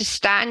 I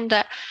understand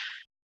that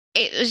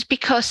it was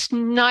because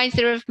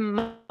neither of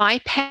my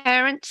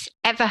parents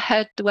ever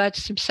heard the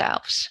words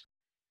themselves.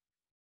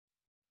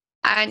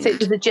 And so it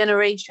was a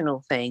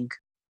generational thing.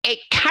 it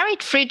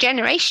carried through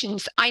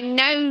generations. I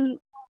know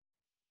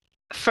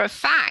for a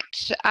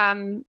fact,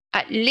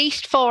 at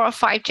least 4 or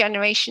 5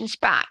 generations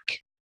back,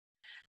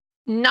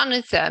 none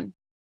of them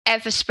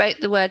ever spoke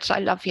the words, I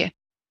love you.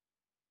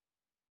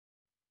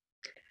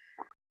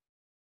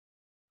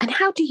 And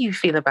how do you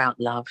feel about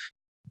love?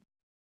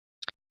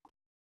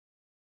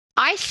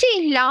 I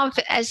see love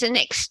as an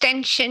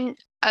extension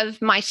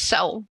of my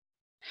soul,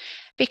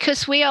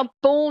 because we are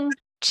born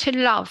to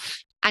love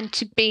and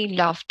to be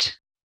loved.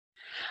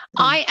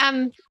 I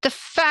am the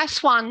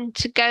first one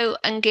to go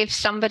and give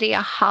somebody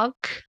a hug,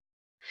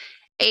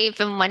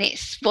 even when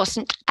it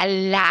wasn't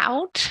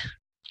allowed.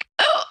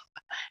 Oh,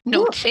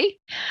 naughty.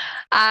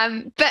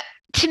 But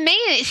to me,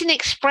 it's an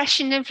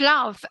expression of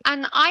love.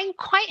 And I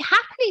quite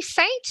happily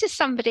say to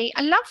somebody,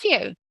 I love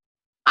you.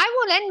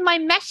 I will end my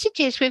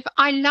messages with,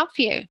 I love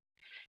you.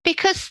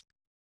 Because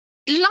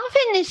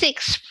loving is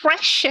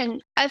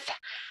expression of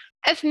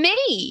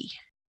me.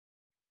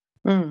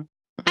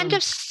 And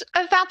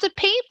of other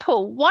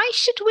people. Why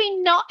should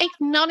we not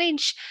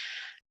acknowledge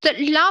that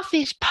love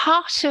is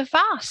part of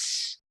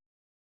us?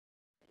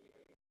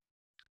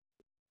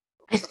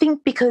 I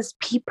think because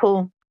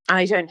people,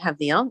 I don't have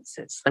the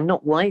answers. I'm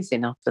not wise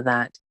enough for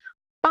that.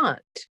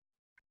 But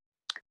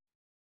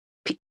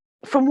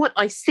from what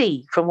I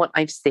see, from what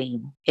I've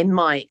seen in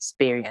my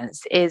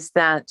experience, is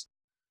that,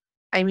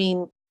 I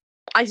mean,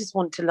 I just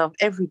want to love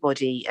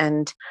everybody.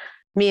 And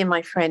me and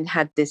my friend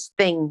had this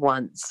thing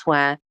once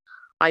where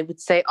I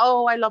would say,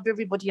 oh, I love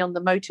everybody on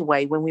the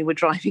motorway when we were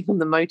driving on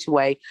the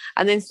motorway.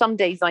 And then some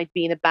days I'd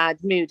be in a bad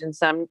mood and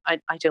say,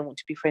 I don't want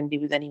to be friendly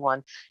with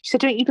anyone. She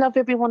said, don't you love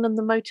everyone on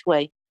the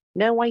motorway?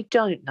 No, I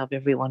don't love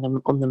everyone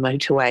on the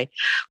motorway.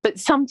 But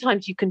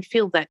sometimes you can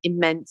feel that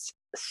immense,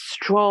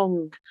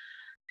 strong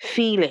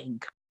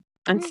feeling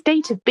and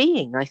state of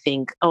being, I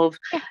think, of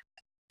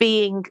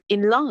being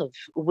in love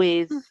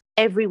with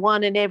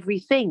everyone and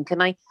everything.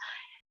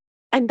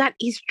 And that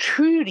is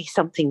truly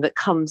something that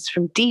comes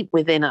from deep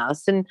within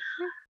us. And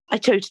I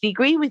totally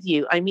agree with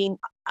you. I mean,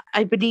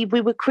 I believe we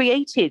were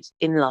created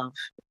in love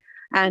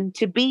and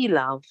to be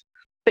loved,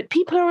 but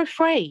people are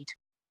afraid.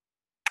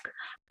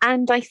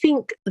 And I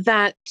think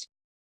that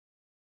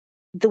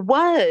the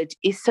word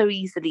is so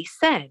easily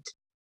said,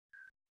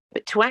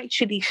 but to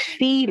actually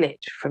feel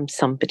it from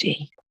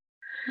somebody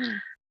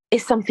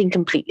is something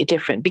completely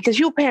different. Because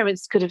your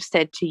parents could have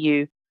said to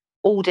you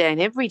all day and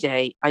every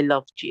day, I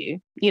loved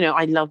you,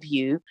 I love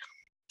you,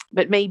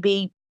 but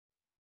maybe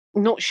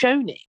not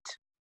shown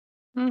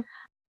it.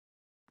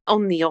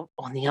 On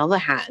the other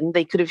hand,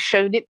 they could have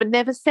shown it, but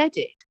never said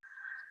it.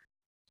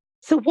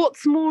 So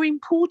what's more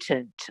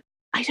important?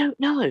 I don't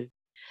know.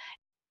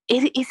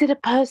 Is it a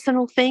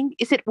personal thing?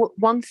 Is it what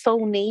one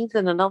soul needs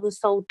and another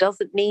soul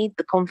doesn't need,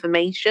 the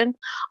confirmation?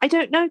 I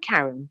don't know,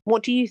 Karen.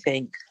 What do you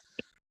think?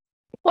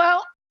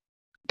 Well,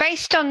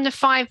 based on the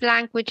 5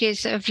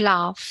 languages of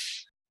love,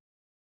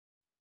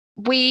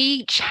 we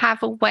each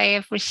have a way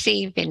of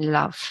receiving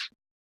love.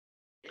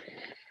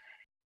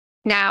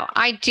 Now,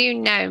 I do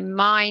know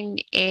mine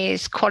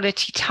is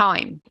quality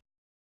time.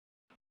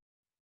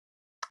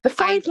 The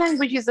 5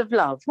 languages of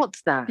love,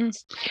 what's that?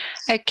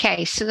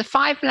 Okay, so the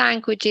 5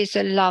 languages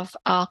of love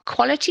are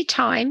quality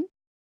time,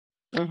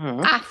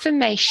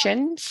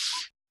 affirmations,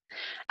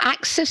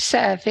 acts of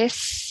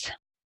service.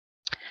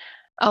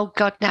 Oh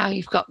God, now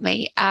you've got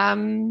me.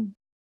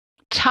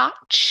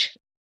 Touch.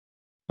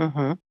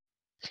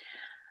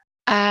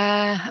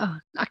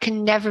 I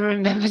can never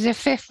remember the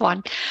 5th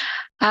one.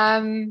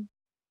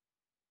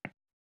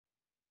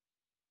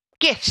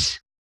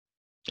 Gifts.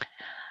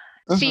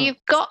 So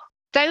you've got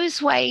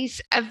those ways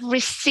of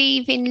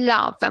receiving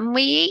love, and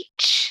we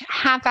each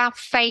have our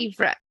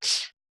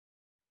favourite.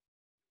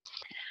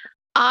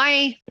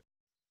 I,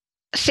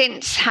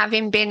 since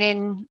having been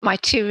in my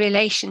 2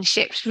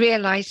 relationships,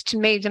 realised to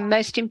me the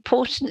most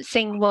important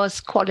thing was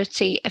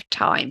quality of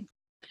time.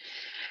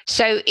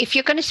 So if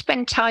you're going to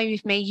spend time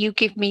with me, you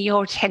give me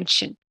your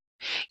attention.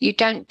 You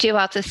don't do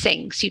other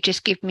things. You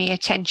just give me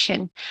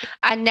attention.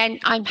 And then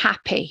I'm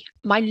happy.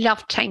 My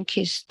love tank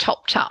is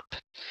topped up.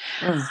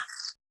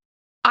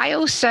 I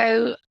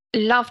also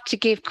love to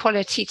give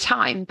quality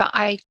time, but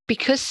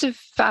because of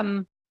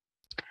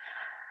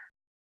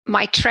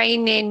my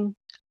training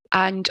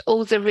and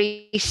all the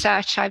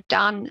research I've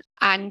done,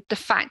 and the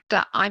fact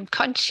that I'm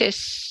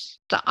conscious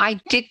that I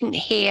didn't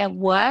hear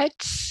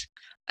words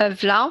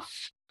of love,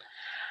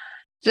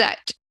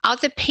 that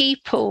other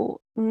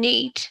people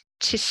need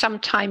to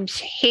sometimes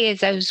hear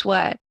those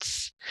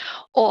words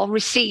or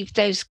receive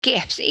those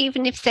gifts,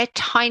 even if they're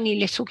tiny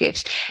little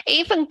gifts.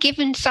 Even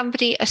giving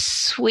somebody a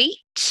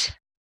sweet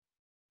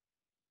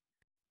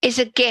is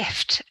a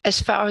gift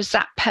as far as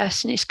that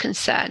person is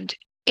concerned.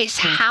 It's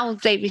how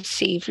they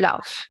receive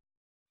love.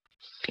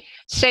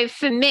 So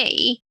for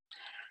me,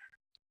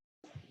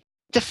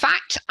 the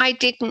fact I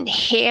didn't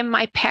hear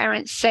my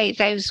parents say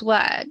those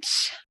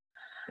words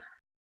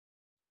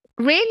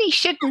really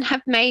shouldn't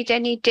have made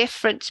any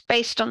difference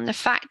based on the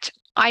fact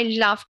I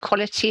love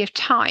quality of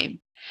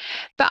time.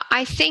 But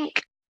I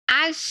think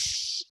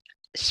as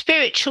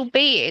spiritual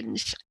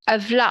beings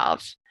of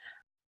love,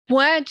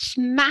 words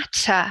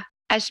matter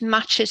as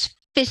much as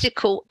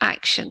physical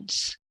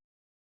actions.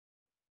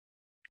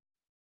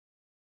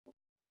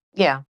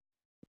 Yeah.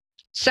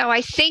 So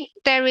I think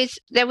there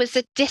was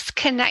a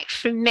disconnect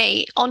for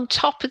me, on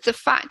top of the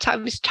fact I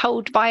was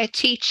told by a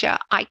teacher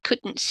I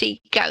couldn't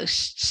see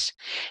ghosts.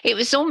 It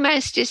was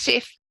almost as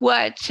if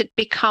words had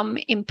become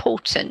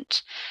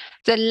important.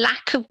 The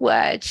lack of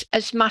words,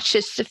 as much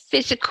as the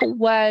physical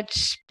words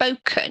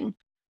spoken,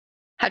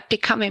 had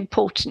become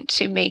important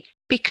to me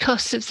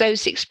because of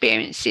those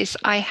experiences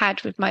I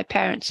had with my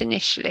parents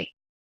initially.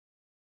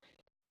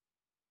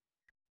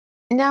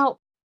 Now,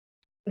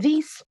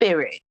 these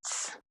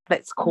spirits,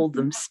 let's call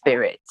them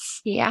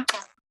spirits. Yeah.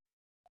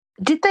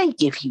 Did they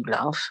give you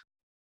love?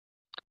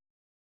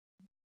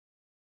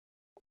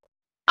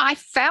 I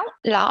felt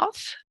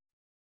love.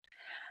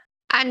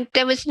 And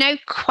there was no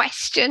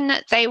question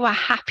that they were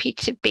happy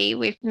to be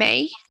with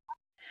me,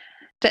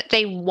 that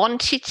they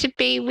wanted to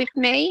be with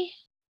me,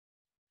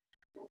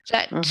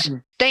 that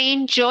they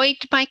enjoyed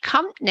my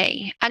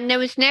company. And there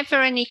was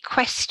never any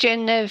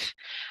question of,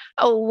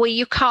 oh, well,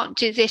 you can't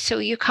do this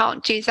or you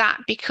can't do that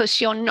because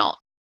you're not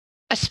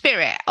a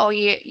spirit, or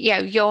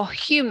you're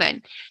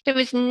human. There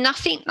was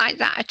nothing like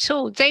that at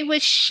all. They were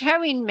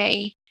showing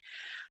me,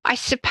 I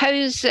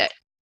suppose, that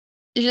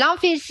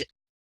love is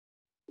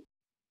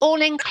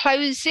all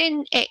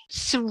enclosing. It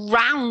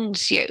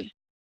surrounds you.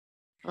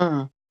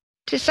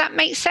 Does that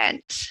make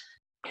sense?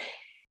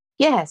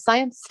 Yes,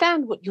 I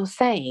understand what you're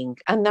saying.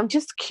 And I'm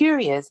just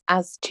curious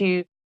as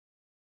to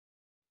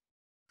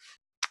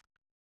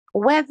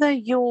whether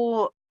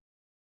your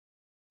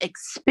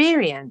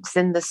experience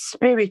in the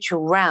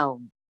spiritual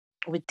realm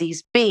with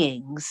these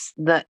beings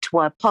that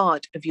were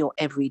part of your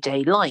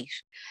everyday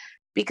life,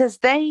 because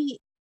they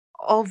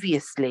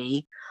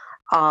obviously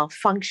are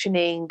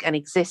functioning and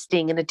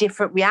existing in a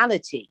different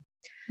reality.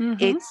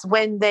 It's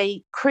when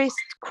they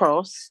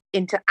crisscross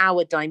into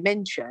our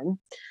dimension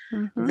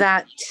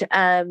that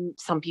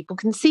some people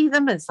can see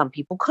them and some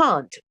people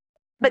can't.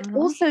 But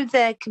also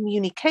their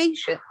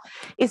communication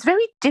is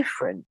very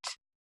different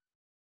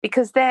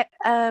because their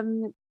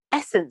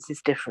essence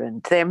is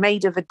different. They're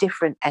made of a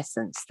different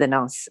essence than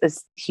us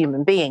as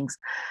human beings.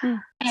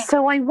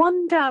 So I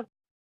wonder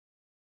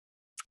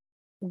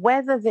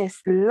whether this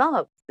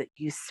love that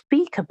you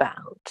speak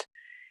about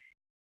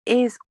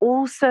is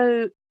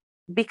also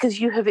because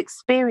you have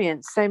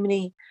experienced so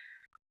many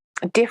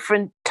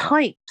different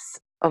types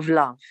of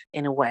love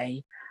in a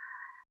way.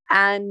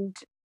 And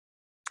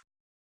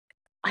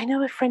I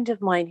know a friend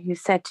of mine who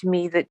said to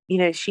me that,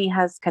 she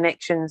has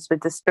connections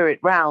with the spirit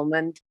realm,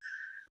 and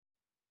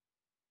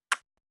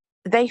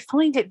they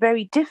find it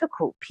very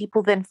difficult.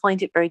 People then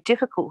find it very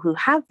difficult who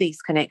have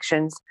these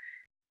connections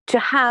to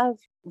have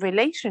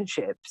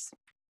relationships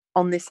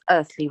on this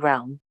earthly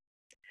realm,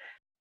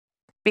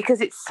 because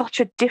it's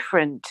such a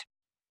different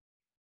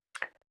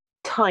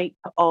type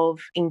of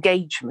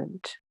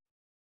engagement.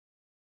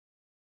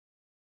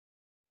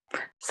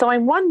 So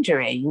I'm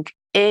wondering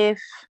if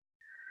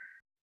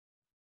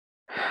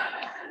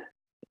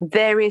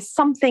there is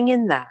something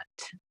in that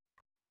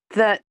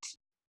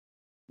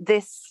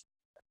this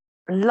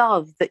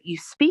love that you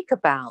speak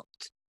about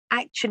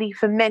actually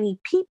for many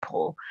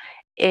people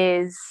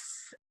is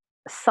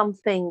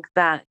something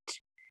that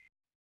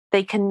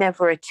they can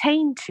never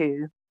attain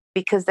to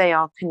because they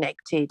are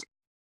connected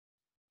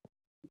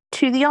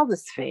to the other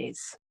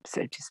spheres,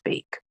 so to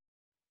speak.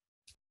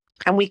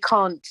 And we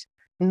can't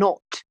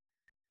not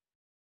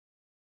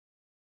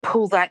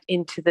pull that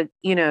into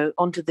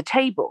onto the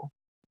table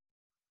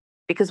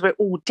because we're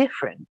all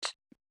different.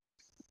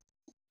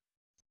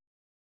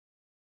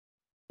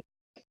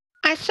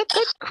 That's a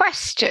good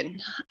question,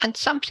 and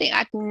something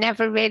I'd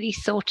never really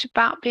thought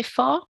about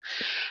before.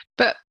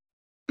 But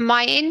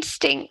my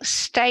instinct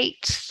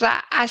states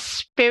that as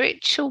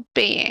spiritual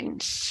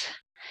beings,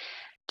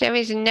 there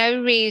is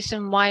no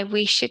reason why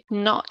we should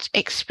not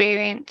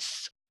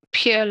experience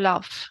pure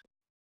love.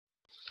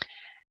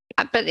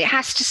 But it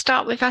has to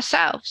start with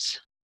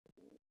ourselves.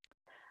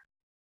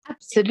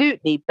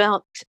 Absolutely.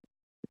 But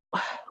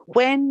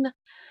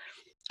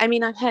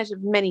I've heard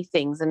of many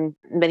things, and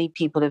many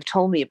people have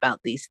told me about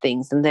these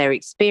things and their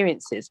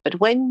experiences. But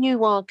when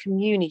you are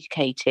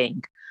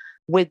communicating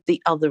with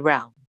the other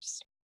realms,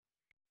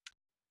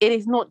 it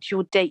is not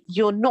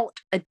you're not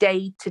a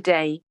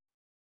day-to-day.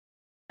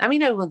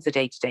 No one's a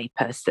day-to-day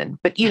person,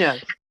 but you're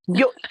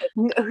who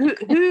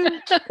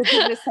for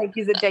goodness sake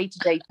is a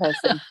day-to-day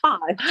person.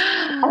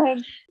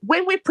 But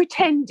when we're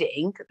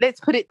pretending, let's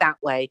put it that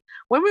way,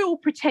 when we're all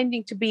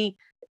pretending to be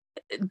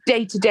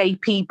day-to-day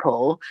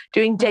people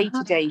doing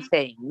day-to-day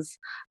things,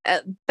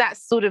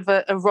 that's sort of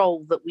a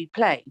role that we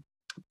play.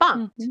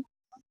 But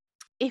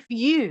if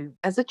you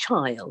as a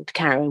child,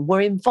 Karen,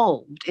 were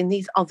involved in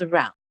these other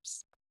realms,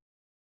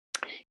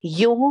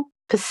 your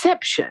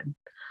perception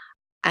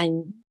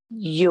and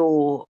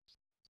your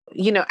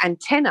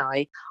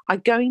antennae are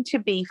going to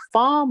be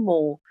far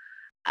more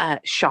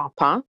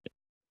sharper,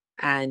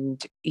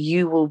 and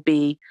you will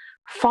be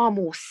far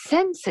more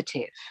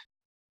sensitive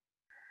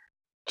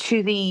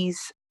to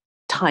these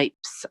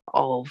types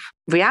of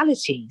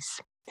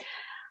realities.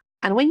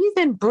 And when you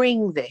then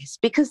bring this,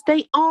 because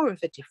they are of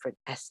a different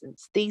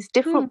essence, these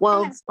different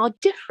worlds are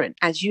different,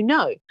 as you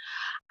know.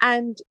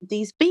 And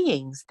these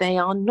beings, they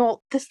are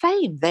not the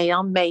same. They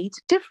are made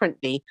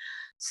differently.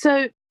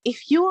 So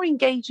if you're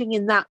engaging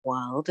in that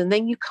world and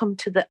then you come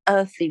to the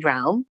earthly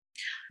realm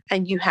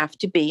and you have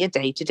to be a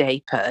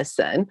day-to-day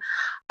person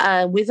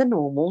with a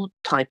normal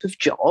type of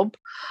job,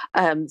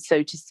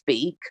 so to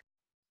speak,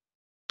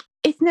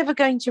 it's never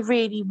going to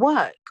really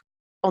work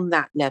on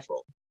that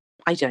level,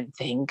 I don't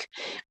think.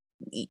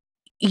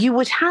 You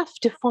would have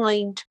to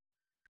find,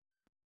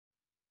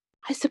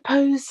 I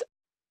suppose,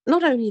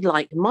 not only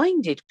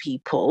like-minded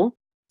people,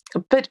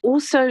 but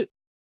also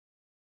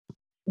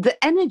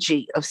the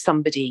energy of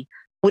somebody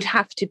would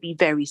have to be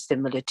very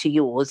similar to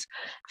yours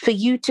for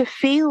you to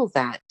feel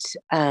that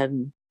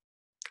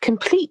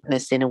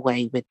completeness in a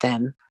way with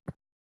them.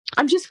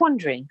 I'm just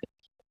wondering.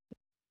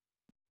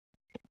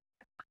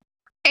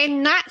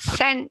 In that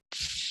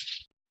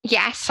sense,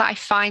 yes, I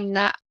find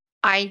that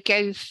I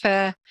go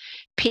for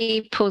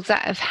people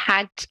that have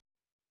had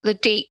the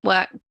deep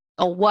work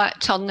or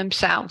worked on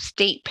themselves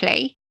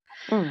deeply.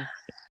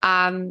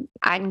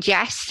 And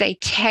yes, they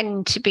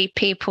tend to be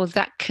people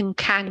that can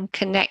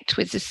connect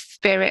with the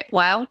spirit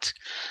world.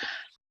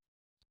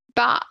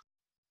 But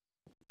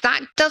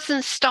that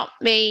doesn't stop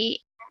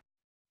me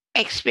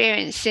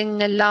experiencing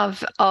the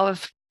love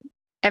of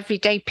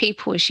everyday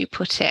people, as you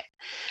put it.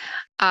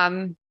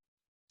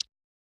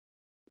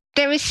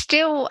 There is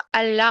still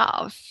a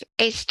love.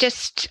 It's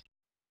just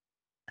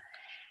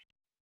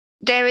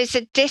there is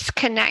a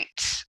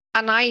disconnect.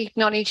 And I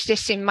acknowledge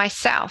this in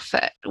myself.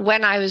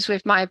 When I was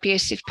with my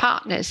abusive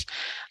partners,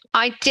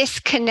 I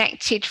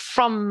disconnected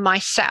from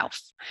myself,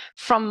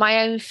 from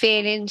my own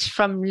feelings,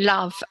 from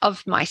love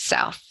of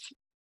myself.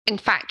 In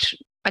fact,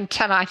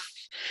 until I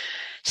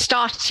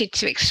started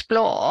to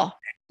explore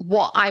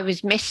what I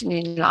was missing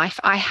in life,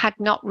 I had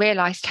not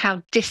realized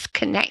how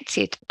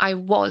disconnected I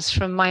was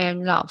from my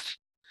own love.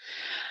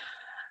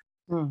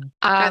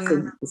 That's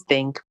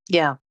interesting.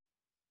 Yeah.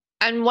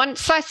 And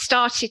once I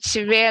started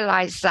to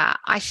realize that,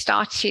 I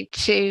started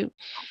to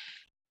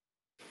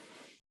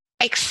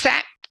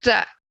accept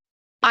that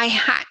I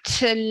had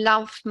to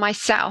love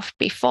myself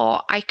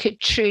before I could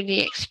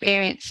truly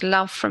experience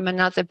love from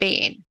another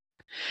being.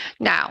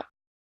 Now,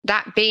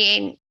 that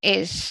being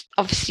is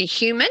obviously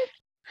human,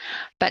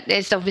 but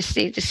there's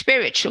obviously the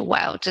spiritual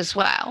world as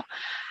well.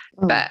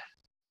 But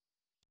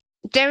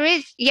there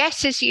is,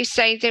 yes, as you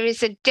say, there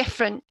is a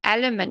different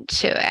element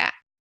to it.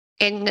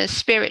 In the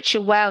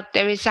spiritual world,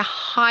 there is a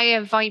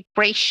higher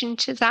vibration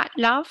to that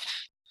love.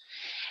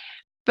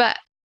 But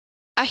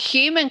a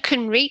human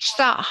can reach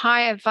that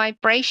higher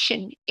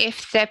vibration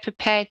if they're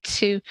prepared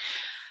to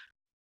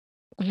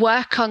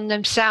work on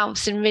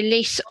themselves and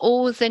release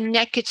all the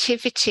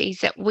negativity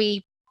that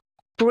we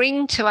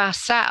bring to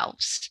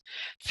ourselves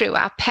through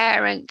our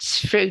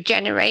parents, through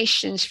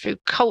generations, through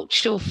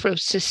culture, through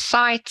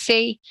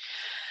society.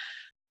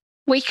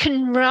 We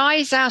can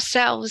rise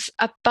ourselves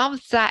above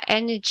that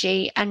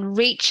energy and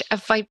reach a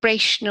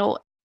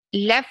vibrational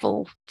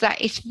level that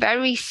is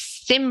very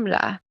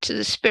similar to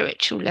the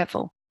spiritual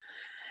level.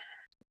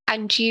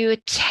 And you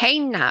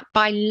attain that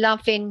by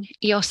loving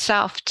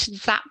yourself to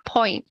that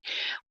point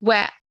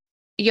where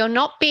you're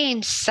not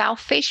being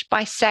selfish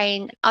by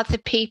saying other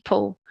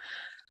people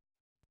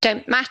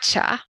don't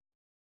matter.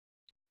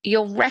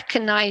 You're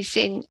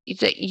recognizing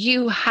that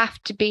you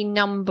have to be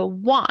number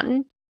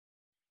one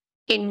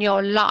in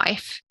your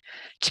life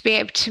to be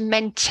able to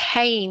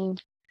maintain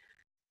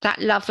that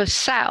love of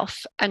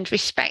self and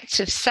respect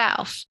of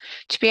self,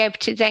 to be able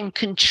to then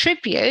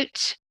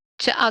contribute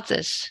to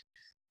others.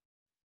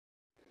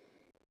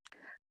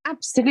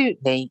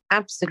 Absolutely,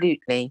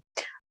 absolutely.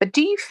 But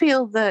do you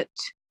feel that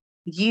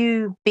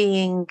you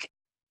being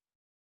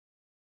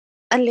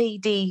a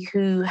lady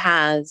who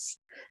has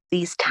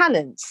these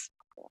talents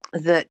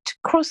that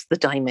cross the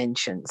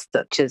dimensions,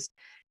 such as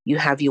you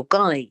have your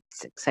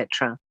guides,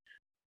 etc.,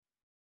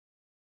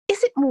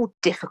 is it more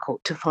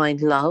difficult to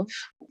find love?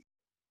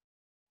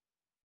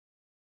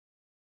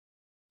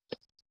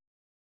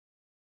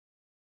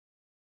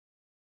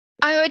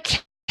 I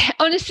would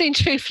honestly and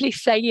truthfully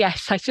say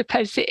yes, I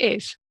suppose it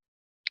is.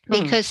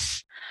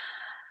 Because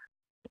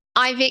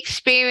I've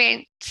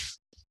experienced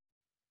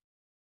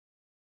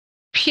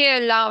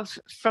pure love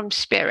from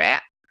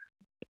spirit.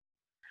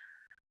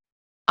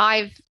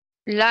 I've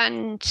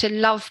learned to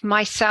love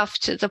myself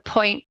to the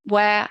point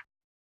where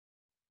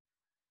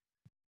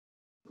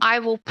I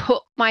will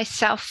put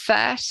myself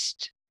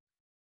first,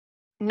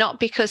 not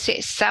because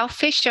it's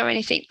selfish or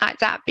anything like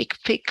that,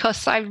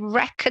 because I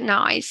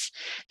recognize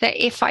that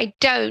if I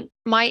don't,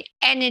 my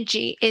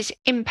energy is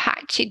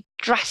impacted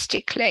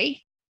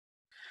drastically.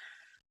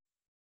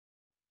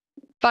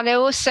 But I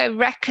also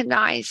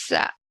recognize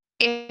that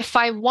if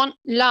I want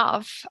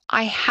love,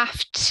 I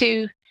have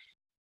to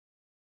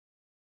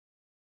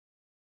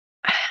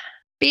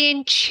be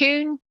in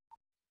tune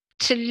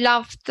to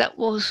love that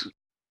will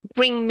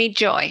bring me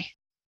joy.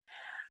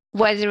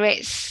 whether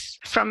it's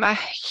from a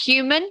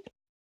human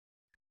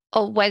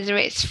or whether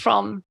it's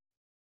from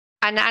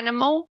an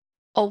animal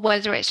or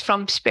whether it's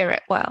from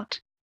spirit world.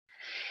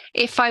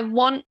 If I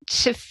want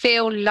to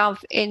feel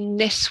love in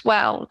this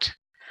world,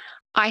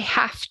 I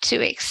have to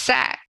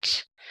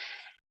accept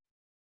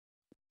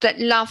that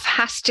love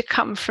has to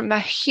come from a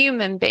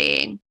human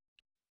being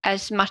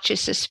as much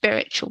as a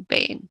spiritual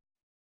being.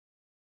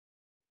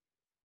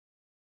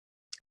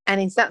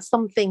 And is that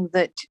something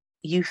that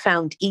you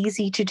found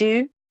easy to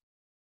do?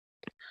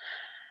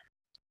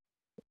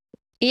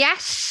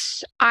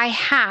 Yes, I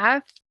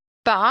have,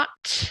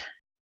 but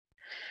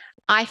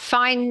I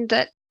find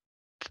that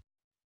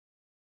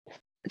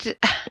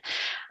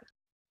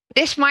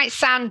this might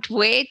sound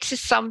weird to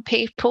some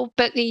people,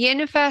 but the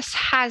universe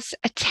has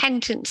a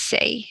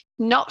tendency,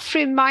 not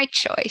through my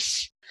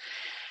choice,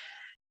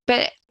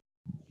 but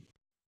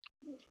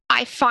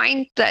I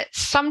find that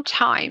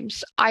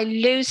sometimes I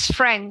lose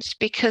friends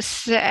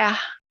because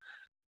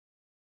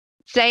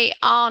they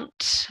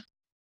aren't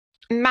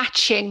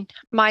matching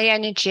my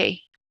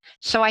energy.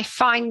 So I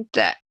find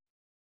that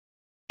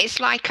it's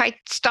like I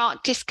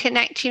start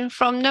disconnecting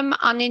from them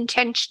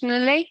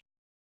unintentionally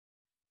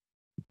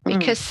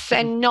because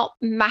they're not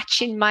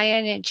matching my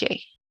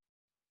energy.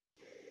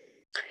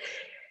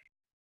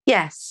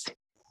 Yes,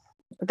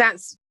 that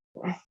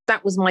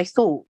was my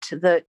thought.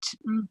 That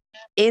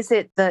is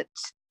it that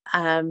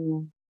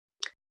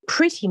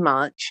pretty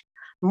much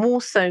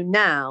more so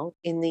now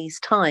in these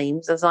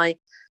times, as I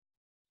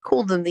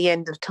call them the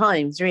end of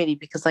times, really,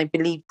 because I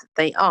believe that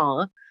they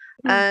are.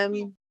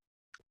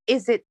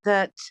 Is it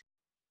that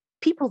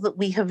people that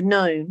we have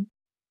known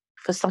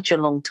for such a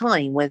long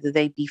time, whether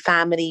they be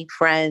family,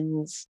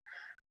 friends,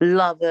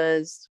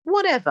 lovers,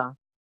 whatever,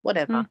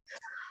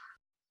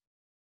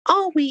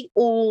 are we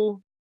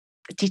all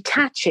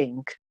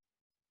detaching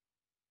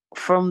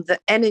from the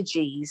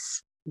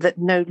energies that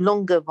no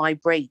longer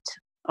vibrate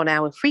on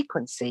our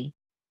frequency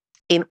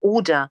in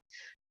order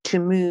to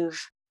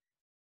move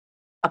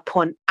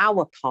upon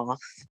our path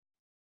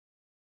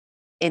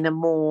in a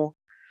more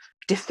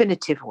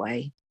definitive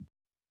way?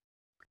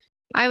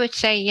 I would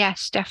say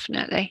yes,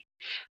 definitely.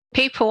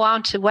 People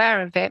aren't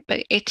aware of it,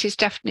 but it is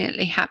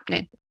definitely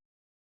happening,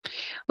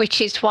 which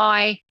is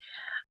why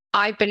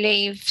I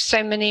believe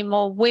so many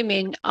more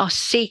women are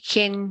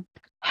seeking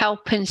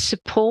help and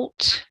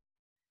support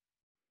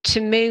to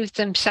move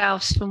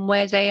themselves from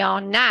where they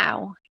are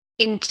now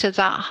into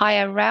that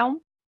higher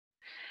realm,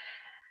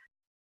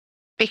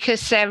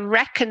 because they're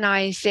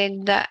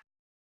recognizing that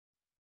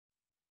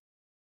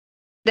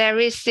there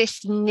is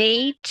this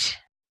need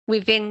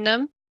within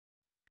them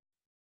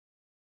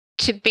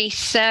to be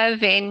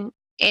serving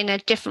in a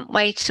different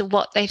way to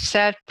what they've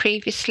served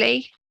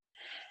previously.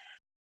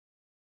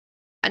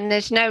 And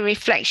there's no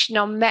reflection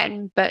on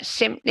men, but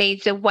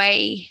simply the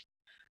way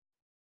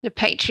the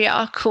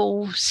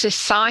patriarchal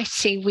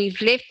society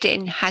we've lived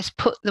in has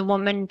put the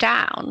woman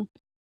down.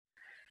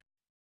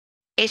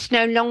 It's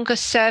no longer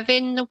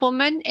serving the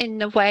woman in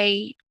the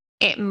way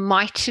it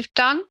might have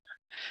done.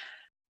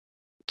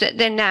 That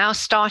they're now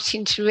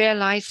starting to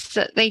realize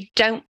that they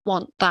don't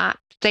want that.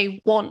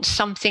 They want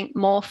something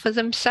more for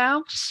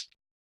themselves.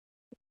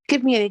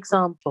 Give me an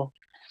example.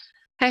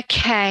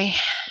 Okay.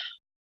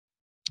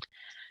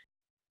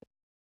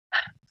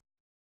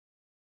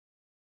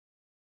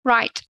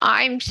 Right.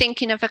 I'm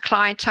thinking of a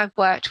client I've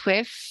worked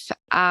with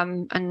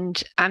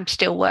and I'm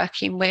still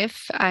working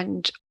with,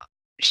 and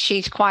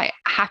she's quite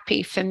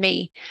happy for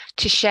me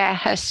to share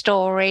her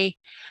story,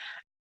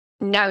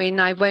 knowing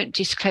I won't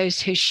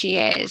disclose who she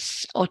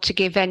is or to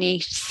give any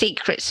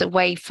secrets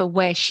away for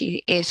where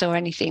she is or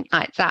anything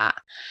like that.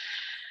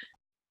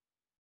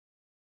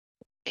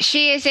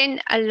 She is in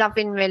a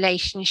loving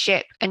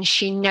relationship and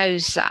she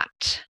knows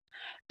that.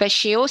 But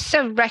she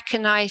also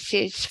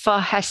recognizes for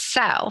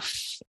herself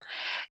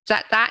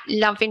that that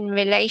loving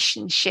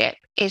relationship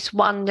is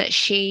one that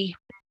she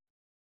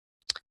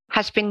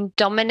has been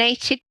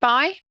dominated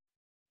by,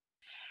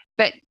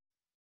 but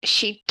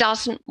she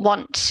doesn't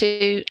want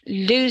to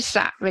lose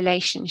that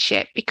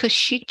relationship because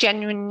she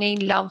genuinely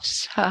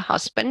loves her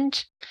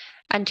husband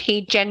and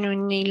he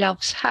genuinely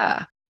loves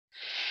her.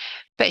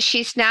 But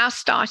she's now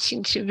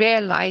starting to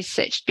realize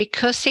that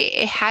because it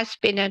has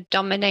been a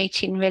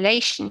dominating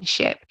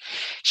relationship,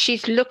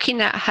 she's looking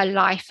at her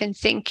life and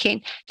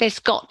thinking there's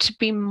got to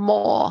be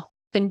more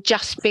than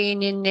just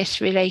being in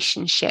this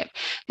relationship.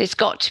 There's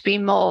got to be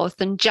more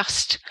than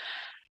just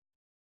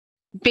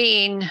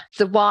being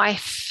the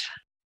wife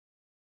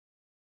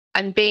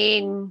and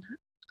being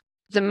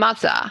the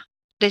mother.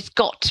 There's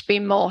got to be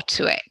more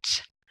to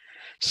it.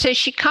 So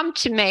she come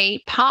to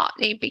me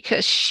partly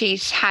because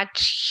she's had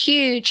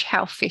huge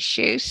health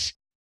issues.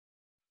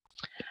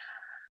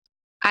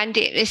 And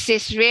it is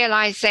this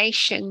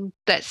realization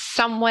that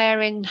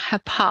somewhere in her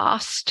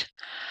past,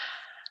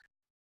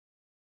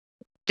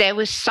 there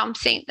was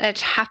something that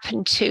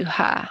happened to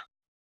her.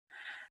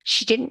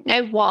 She didn't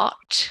know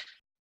what.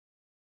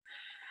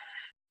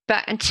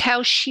 But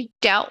until she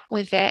dealt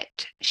with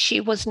it,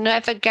 she was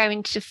never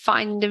going to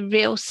find the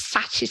real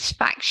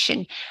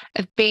satisfaction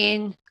of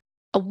being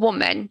a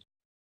woman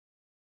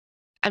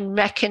and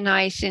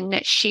recognizing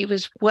that she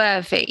was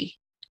worthy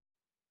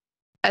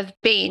of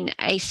being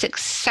a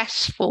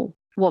successful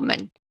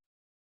woman.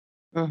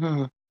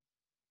 Mm-hmm.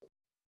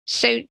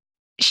 So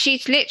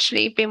she's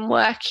literally been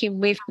working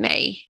with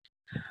me,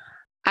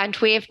 and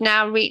we have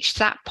now reached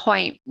that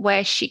point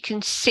where she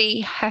can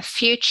see her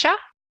future,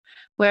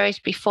 whereas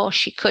before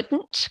she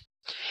couldn't.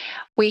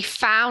 We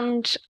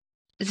found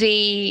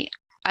the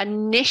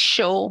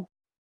initial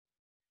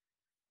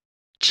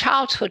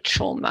childhood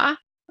trauma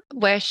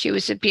where she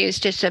was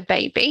abused as a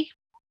baby,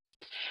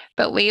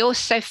 but we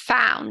also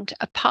found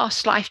a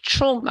past life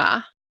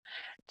trauma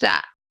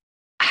that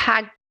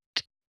had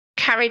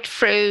carried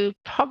through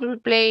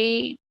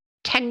probably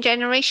 10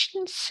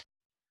 generations,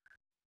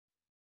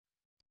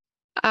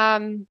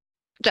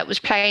 that was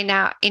playing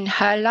out in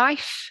her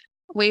life.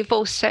 We've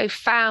also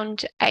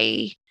found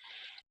a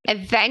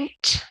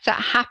event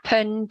that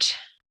happened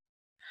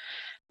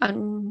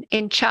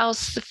in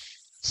Charles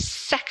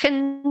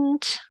II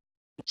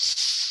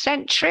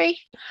century,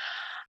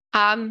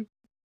 that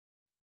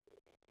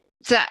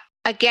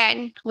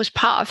again was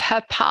part of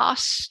her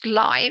past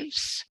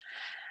lives,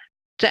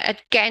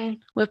 that again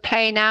were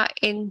playing out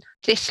in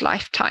this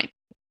lifetime.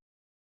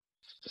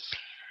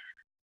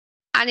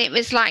 And it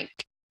was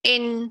like,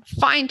 in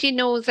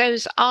finding all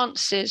those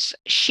answers,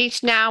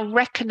 she's now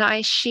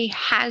recognized she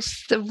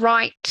has the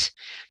right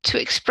to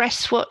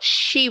express what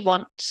she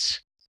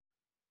wants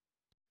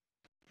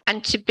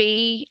and to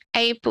be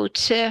able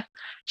to,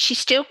 she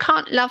still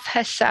can't love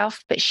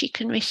herself, but she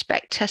can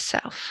respect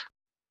herself.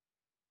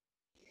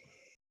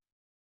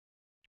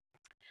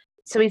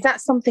 So is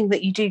that something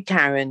that you do,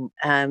 Karen?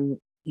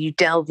 You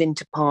delve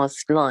into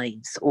past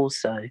lives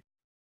also?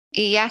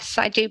 Yes,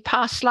 I do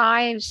past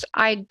lives.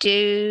 I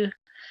do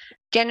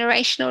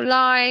generational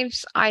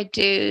lives. I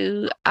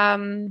do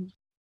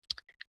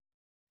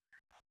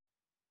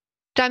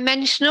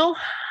dimensional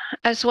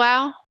as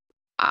well.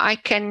 I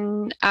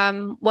can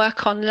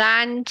work on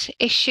land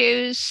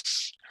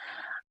issues.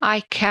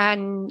 I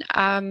can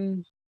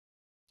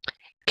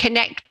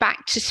connect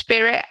back to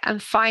spirit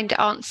and find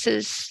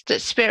answers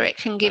that spirit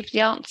can give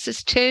the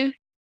answers to.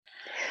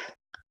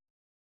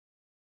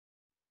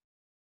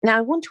 Now,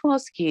 I want to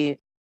ask you,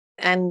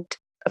 and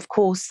of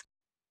course,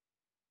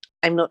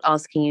 I'm not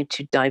asking you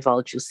to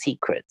divulge your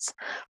secrets,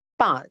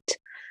 but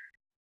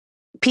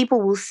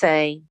people will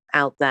say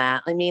out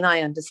there, I mean,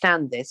 I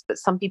understand this, but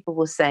some people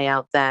will say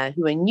out there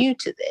who are new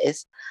to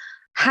this,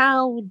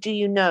 how do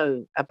you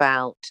know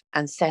about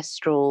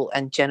ancestral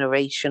and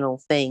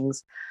generational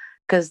things?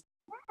 Because,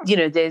 you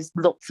know, there's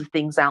lots of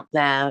things out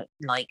there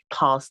like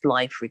past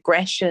life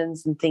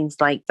regressions and things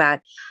like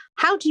that.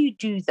 How do you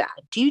do that?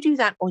 Do you do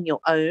that on your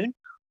own,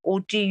 or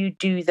do you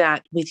do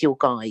that with your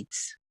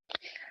guides?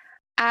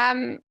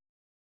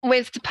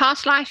 With the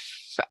past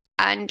life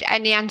and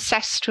any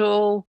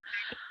ancestral,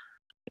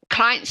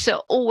 clients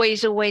are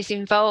always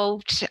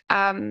involved.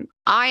 I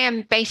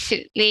am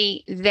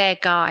basically their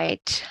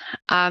guide.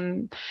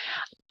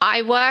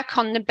 I work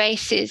on the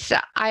basis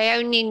that I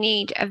only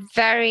need a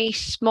very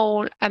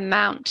small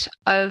amount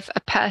of a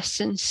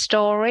person's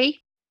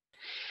story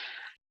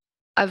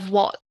of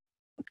what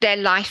their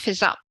life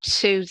is up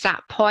to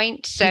that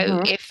point.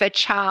 So if a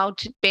child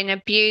had been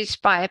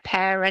abused by a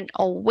parent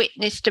or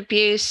witnessed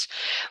abuse,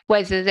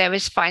 whether there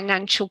was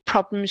financial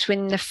problems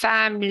within the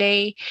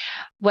family,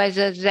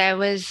 whether there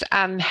was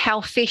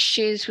health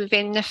issues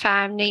within the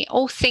family,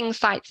 all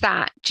things like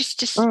that,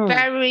 just a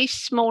very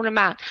small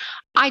amount.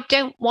 I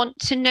don't want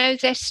to know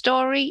their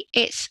story.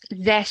 It's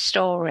their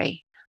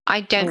story.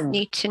 I don't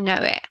need to know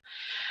it.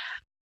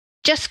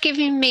 Just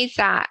giving me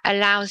that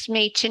allows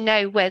me to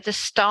know where the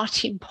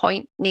starting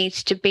point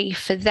needs to be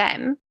for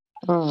them.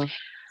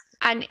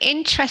 And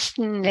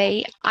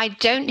interestingly, I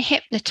don't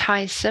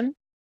hypnotize them.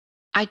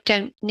 I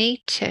don't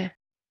need to.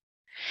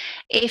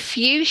 If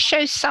you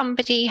show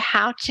somebody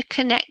how to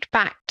connect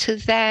back to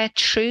their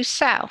true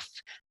self,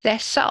 their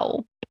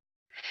soul,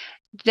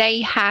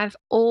 they have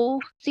all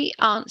the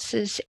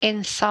answers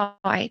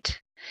inside.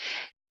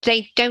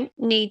 They don't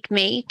need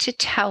me to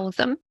tell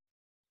them.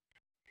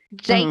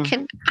 They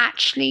can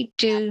actually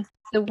do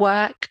the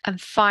work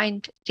and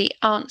find the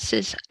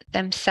answers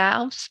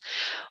themselves.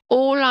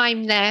 All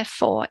I'm there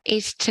for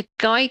is to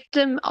guide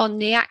them on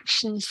the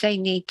actions they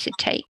need to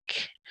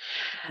take.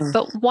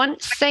 But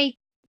once they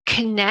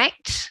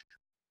connect,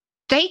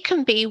 they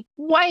can be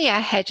way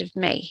ahead of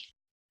me.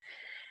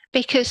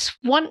 Because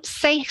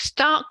once they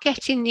start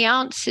getting the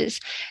answers,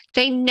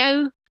 they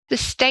know the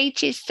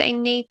stages they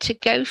need to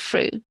go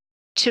through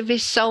to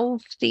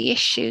resolve the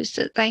issues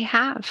that they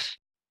have.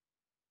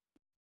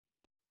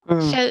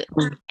 So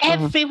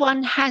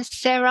everyone has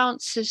their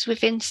answers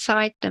within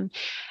inside them.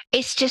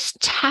 It's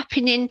just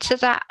tapping into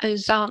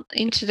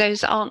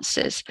those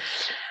answers.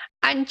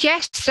 And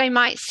yes, they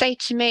might say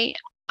to me,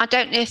 I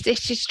don't know if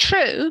this is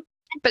true,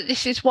 but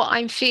this is what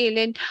I'm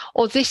feeling,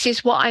 or this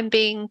is what I'm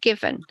being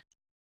given.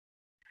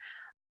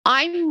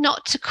 I'm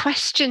not to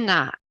question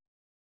that.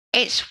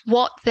 It's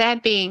what they're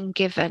being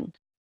given.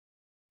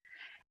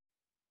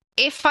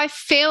 if I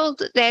feel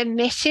that they're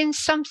missing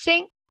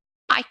something,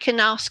 I can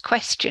ask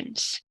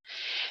questions.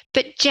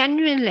 But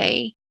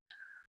generally,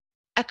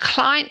 a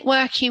client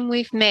working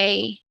with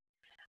me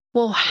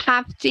will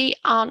have the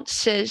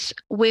answers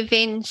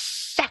within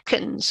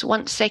seconds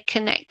once they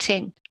connect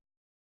in.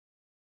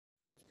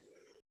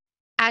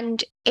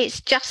 And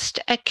it's just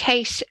a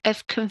case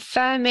of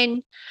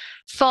confirming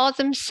for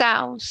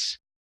themselves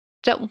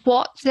that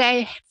what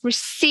they're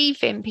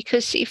receiving,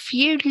 because if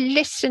you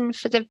listen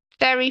for the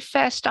very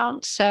first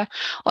answer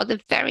or the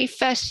very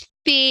first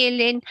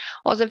feeling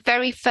or the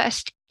very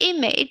first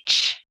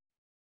image,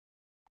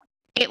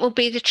 it will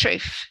be the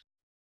truth.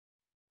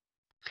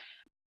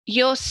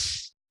 Your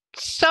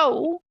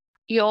soul,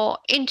 your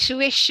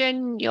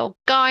intuition, your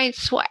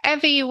guides,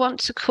 whatever you want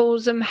to call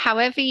them,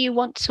 however you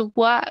want to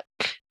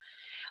work,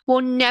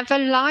 will never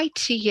lie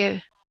to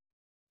you.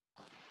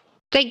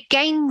 They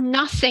gain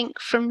nothing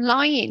from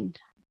lying.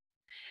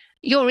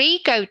 Your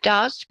ego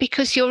does,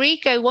 because your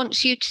ego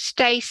wants you to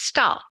stay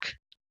stuck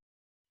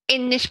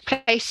in this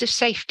place of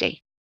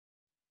safety,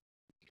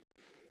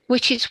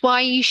 which is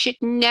why you should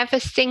never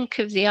think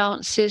of the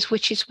answers,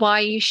 which is why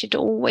you should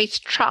always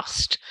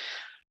trust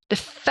the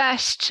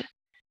first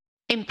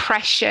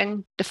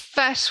impression, the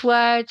first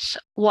words,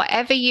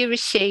 whatever you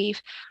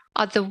receive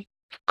are the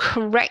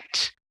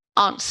correct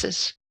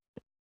answers.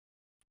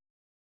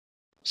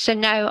 So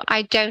no,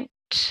 I don't.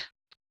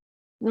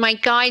 My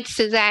guides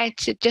are there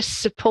to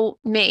just support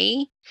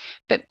me,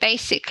 but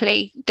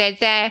basically they're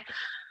there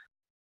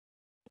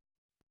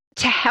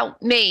to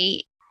help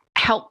me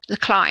help the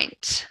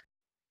client.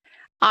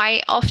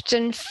 I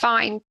often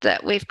find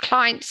that with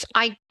clients,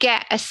 I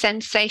get a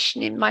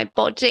sensation in my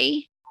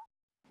body.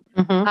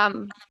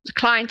 The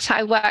client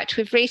I worked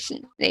with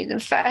recently,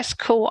 the first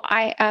call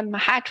I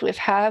had with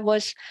her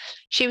was,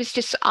 she was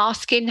just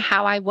asking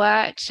how I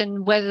worked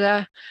and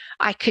whether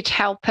I could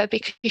help her,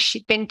 because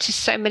she'd been to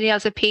so many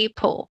other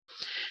people,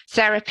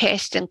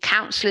 therapists and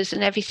counselors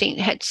and everything,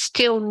 had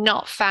still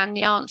not found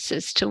the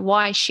answers to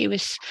why she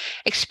was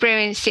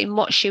experiencing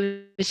what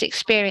she was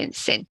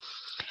experiencing.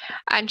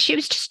 And she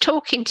was just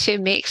talking to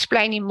me,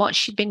 explaining what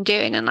she'd been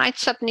doing. And I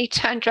suddenly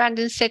turned around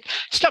and said,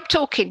 stop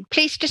talking.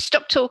 Please just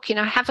stop talking.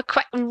 I have a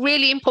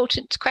really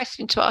important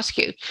question to ask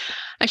you.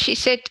 And she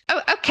said,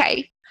 oh,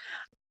 okay.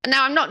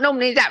 Now, I'm not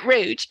normally that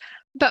rude,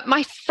 but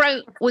my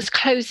throat was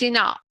closing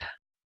up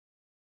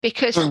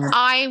because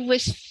I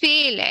was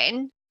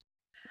feeling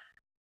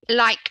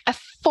like a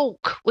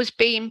fork was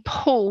being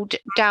pulled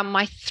down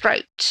my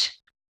throat.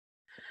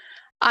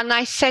 And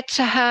I said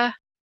to her,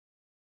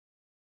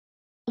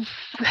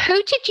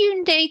 who did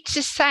you need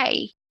to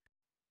say,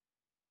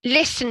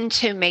 listen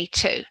to me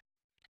to?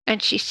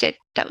 And she said,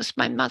 that was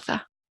my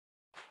mother.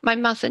 My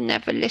mother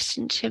never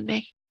listened to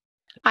me.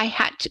 I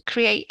had to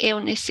create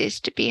illnesses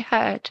to be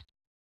heard.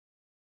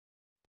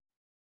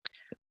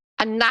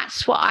 And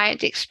that's what I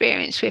had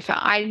experienced with her.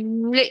 I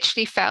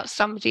literally felt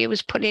somebody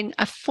was putting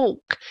a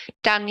fork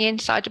down the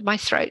inside of my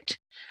throat,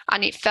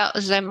 and it felt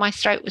as though my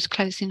throat was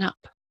closing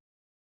up.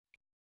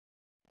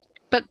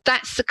 But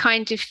that's the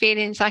kind of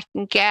feelings I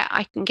can get.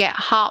 I can get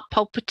heart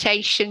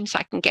palpitations.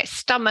 I can get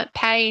stomach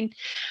pain.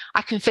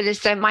 I can feel as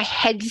though my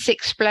head's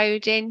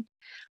exploding,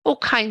 all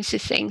kinds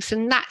of things.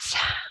 And that's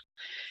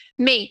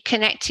me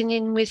connecting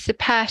in with the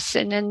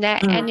person and their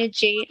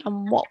energy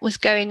and what was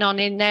going on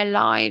in their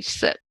lives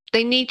that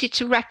they needed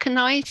to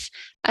recognize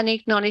and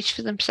acknowledge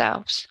for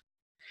themselves.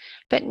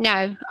 But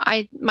no,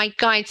 my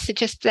guides are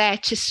just there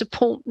to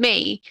support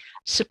me,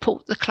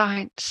 support the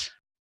clients.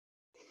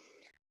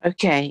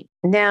 Okay,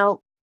 now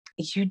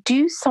you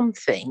do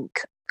something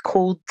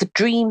called the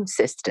dream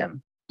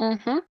system.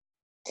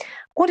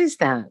 What is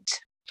that?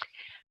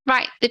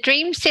 Right, the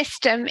dream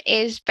system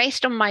is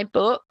based on my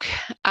book.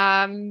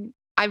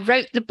 I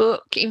wrote the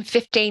book in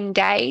 15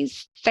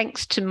 days,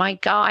 thanks to my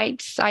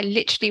guides. I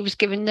literally was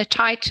given the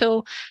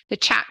title, the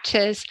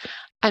chapters,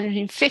 and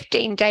in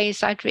 15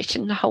 days I'd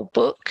written the whole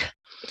book.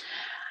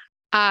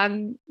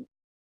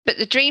 But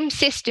the dream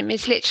system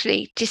is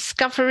literally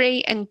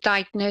discovery and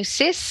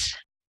diagnosis.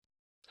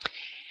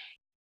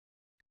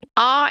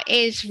 R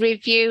is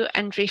review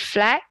and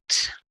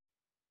reflect.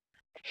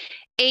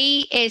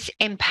 E is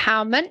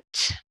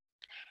empowerment.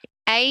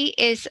 A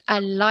is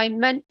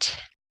alignment.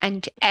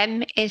 And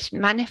M is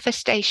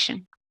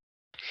manifestation.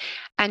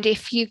 And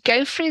if you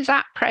go through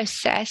that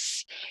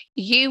process,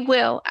 you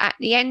will, at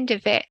the end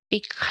of it,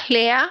 be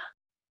clear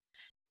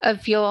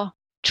of your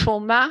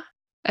trauma,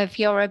 of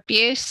your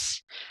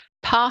abuse,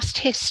 past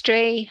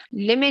history,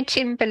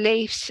 limiting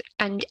beliefs,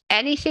 and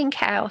anything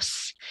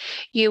else.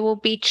 You will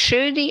be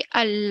truly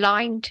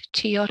aligned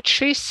to your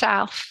true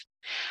self,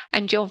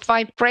 and your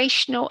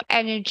vibrational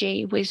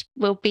energy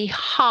will be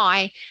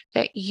high,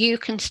 that you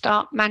can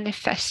start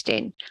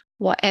manifesting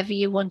whatever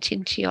you want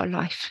into your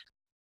life.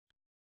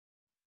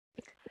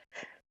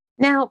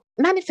 Now,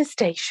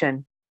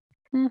 manifestation,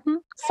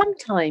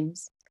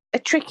 sometimes a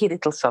tricky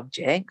little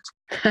subject.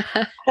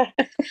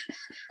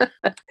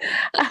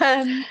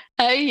 Oh,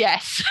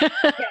 yes.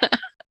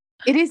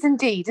 It is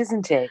indeed,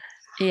 isn't it?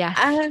 Yes.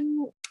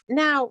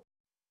 Now,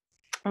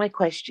 my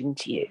question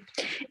to you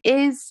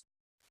is,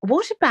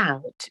 what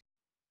about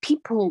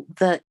people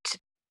that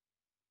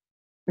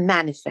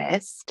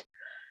manifest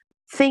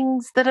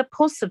things that are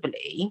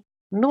possibly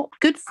not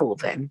good for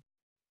them?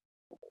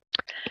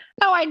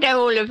 Oh, I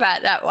know all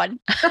about that one.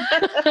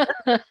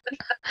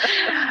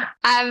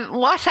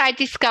 What I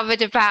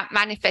discovered about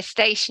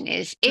manifestation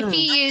is if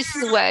you use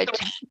the word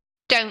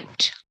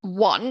don't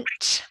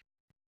want,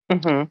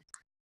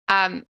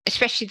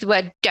 especially the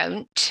word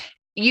don't,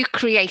 you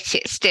create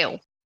it still,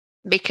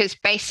 because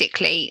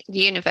basically the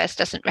universe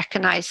doesn't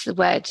recognize the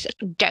word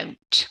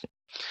don't.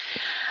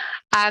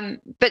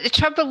 But the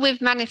trouble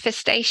with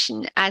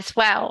manifestation as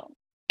well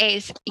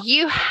is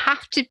you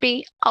have to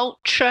be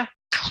ultra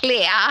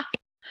clear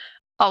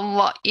on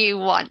what you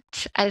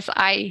want. As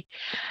I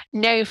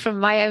know from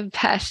my own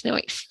personal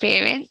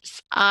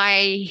experience,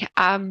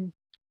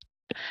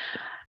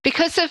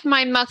 because of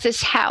my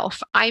mother's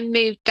health, I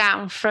moved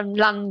down from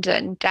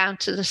London down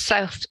to the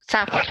south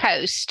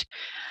coast,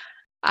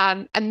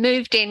 and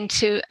moved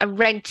into a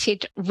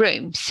rented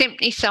room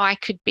simply so I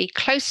could be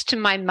close to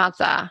my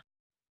mother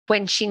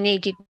when she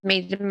needed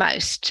me the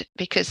most,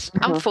 because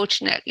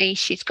unfortunately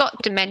she's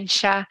got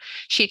dementia.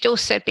 She'd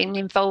also been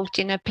involved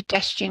in a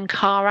pedestrian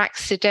car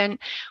accident,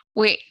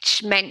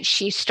 which meant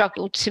she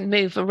struggled to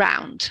move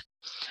around.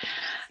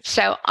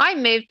 So I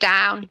moved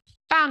down,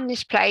 found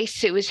this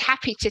place. It was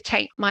happy to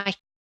take my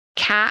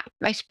cat.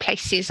 Most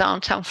places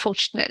aren't,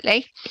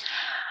 unfortunately.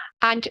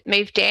 And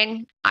moved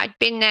in. I'd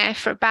been there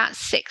for about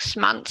 6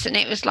 months, and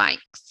it was like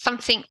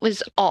something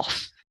was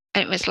off.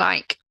 And it was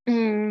like,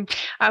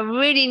 I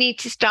really need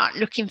to start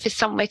looking for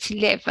somewhere to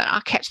live. And I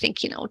kept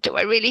thinking, oh, do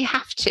I really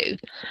have to?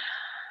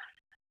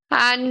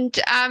 And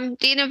the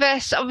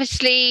universe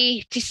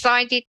obviously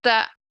decided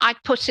that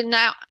I'd put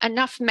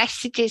enough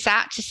messages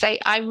out to say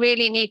I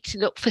really need to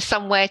look for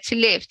somewhere to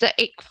live, that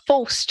it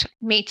forced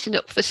me to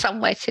look for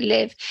somewhere to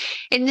live,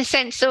 in the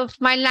sense of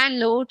my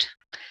landlord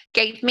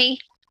gave me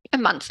a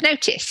month's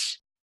notice.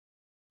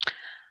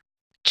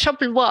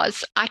 Trouble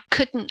was, I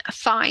couldn't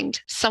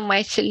find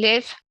somewhere to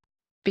live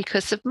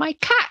because of my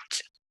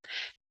cat.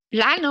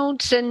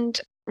 Landlords and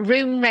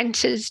room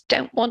renters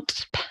don't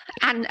want,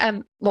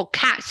 and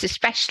cats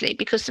especially,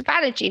 because of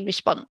allergy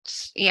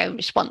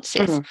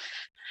responses.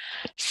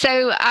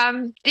 So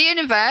the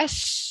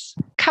universe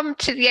come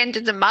to the end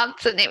of the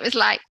month, and it was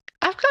like,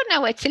 I've got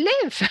nowhere to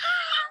live.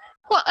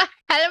 What the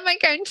hell am I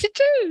going to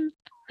do?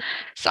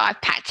 So I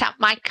packed up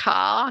my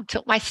car,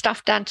 took my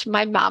stuff down to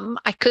my mum.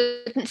 I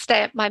couldn't stay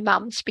at my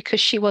mum's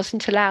because she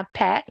wasn't allowed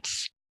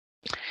pets.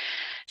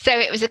 So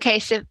it was a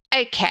case of,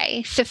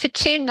 okay, so for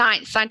 2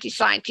 nights, I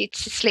decided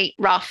to sleep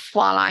rough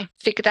while I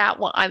figured out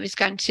what I was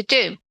going to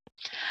do.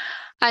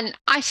 And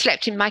I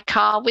slept in my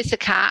car with the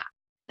cat,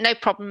 no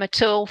problem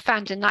at all,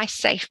 found a nice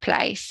safe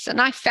place,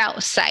 and I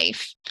felt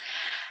safe.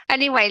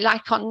 Anyway,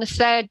 like on the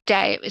 3rd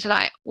day, it was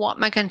like, what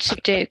am I going to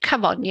do?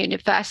 Come on,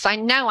 universe. I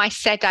know I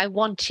said I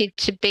wanted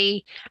to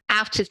be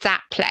out of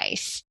that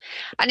place.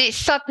 And it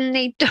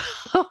suddenly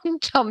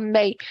dawned on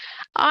me,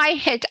 I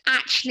had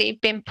actually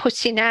been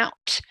putting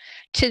out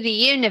to the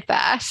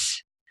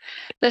universe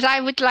that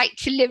I would like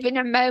to live in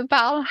a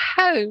mobile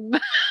home.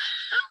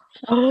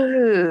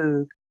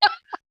 Oh.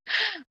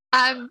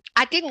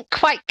 I didn't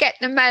quite get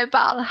the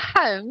mobile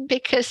home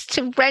because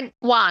to rent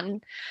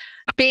one,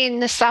 being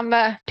the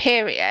summer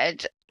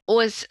period,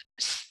 was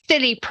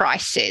silly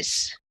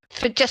prices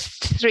for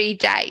just 3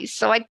 days.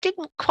 So I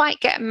didn't quite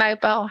get a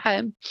mobile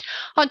home.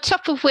 On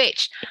top of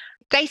which,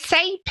 they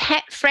say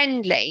pet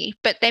friendly,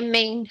 but they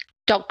mean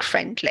dog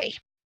friendly.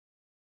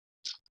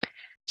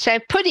 So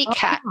Puddy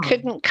Cat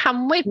couldn't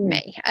come with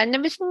me, and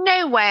there was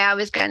no way I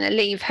was going to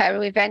leave her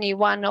with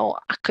anyone, or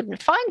I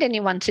couldn't find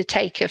anyone to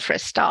take her for a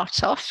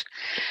start off.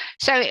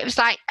 So it was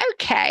like,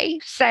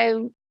 okay,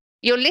 so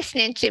you're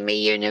listening to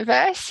me,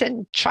 universe,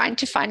 and trying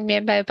to find me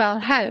a mobile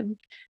home.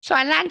 So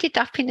I landed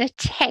up in a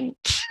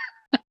tent.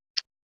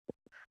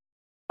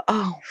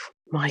 Oh,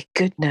 my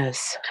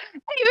goodness.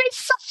 It was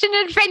such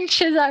an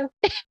adventure, though.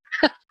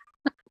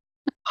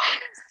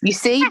 You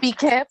see, be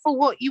careful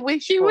what you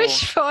wish for. You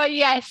wish for,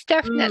 yes,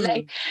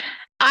 definitely.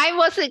 I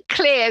wasn't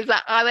clear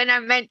that when I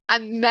meant a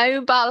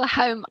mobile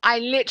home, I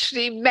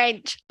literally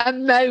meant a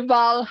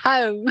mobile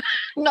home,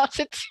 not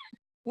a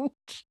tent.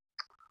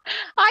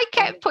 I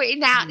kept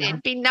putting out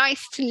it'd be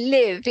nice to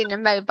live in a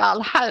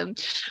mobile home,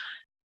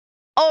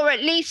 or at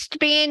least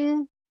be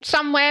in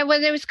somewhere where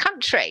there was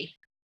country,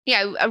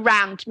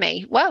 around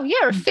me. Well,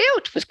 yeah, a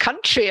field with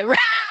country around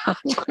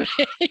me.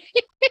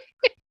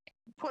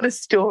 What a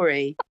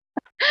story.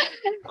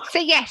 So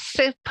yes,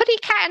 so Puddy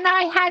Cat and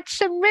I had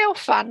some real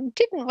fun,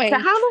 didn't we? So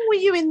how long were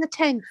you in the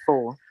tent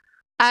for?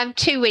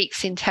 2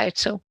 weeks in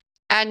total.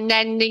 And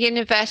then the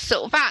universe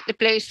sort of out the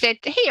blue said,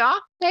 here you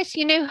are, there's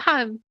your new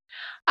home.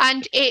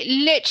 And it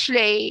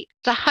literally,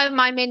 the home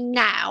I'm in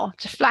now,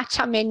 the flat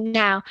I'm in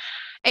now,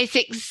 is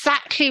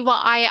exactly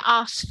what I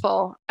asked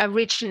for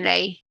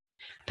originally,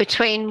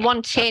 between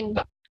wanting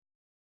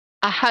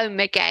a home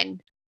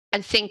again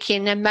and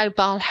thinking a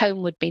mobile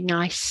home would be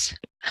nice.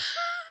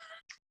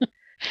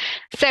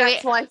 So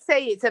that's why I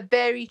say it's a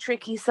very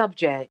tricky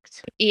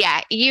subject.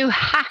 Yeah, you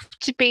have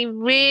to be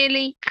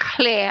really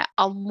clear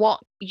on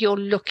what you're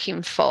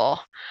looking for.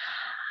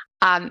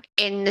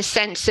 In the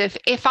sense of,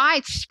 if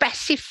I'd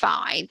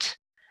specified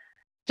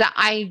that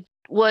I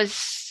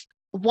was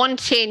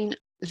wanting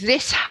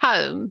this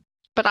home,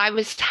 but I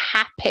was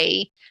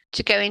happy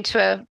to go into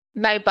a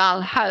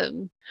mobile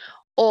home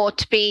or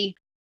to be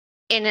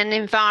in an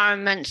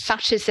environment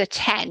such as a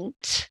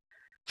tent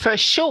for a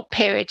short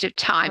period of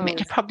time, it'd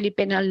have probably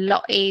been a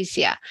lot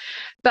easier.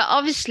 But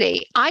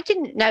obviously, I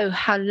didn't know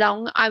how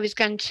long I was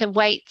going to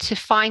wait to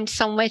find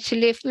somewhere to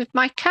live with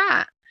my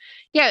cat.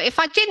 If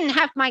I didn't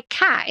have my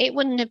cat, it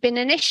wouldn't have been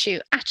an issue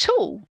at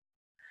all.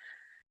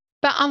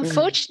 But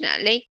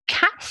unfortunately,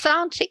 cats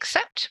aren't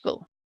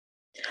acceptable.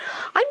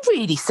 I'm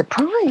really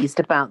surprised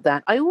about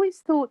that. I always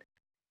thought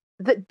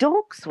that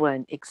dogs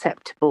weren't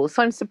acceptable,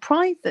 so I'm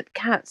surprised that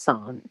cats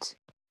aren't.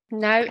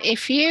 No,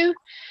 if you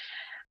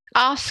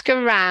ask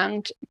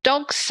around,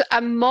 dogs are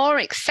more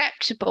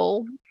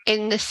acceptable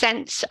in the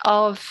sense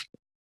of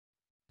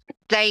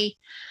they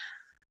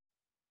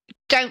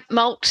don't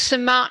molt so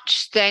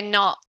much. They're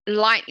not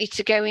likely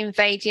to go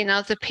invading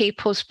other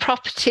people's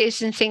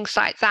properties and things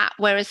like that.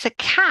 Whereas a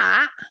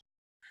cat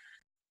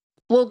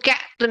will get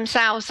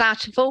themselves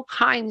out of all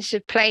kinds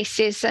of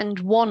places and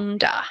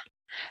wander.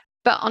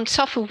 But on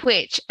top of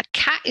which, a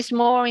cat is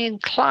more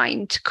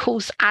inclined to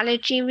cause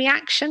allergy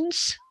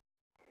reactions.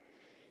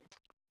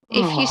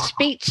 If you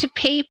speak to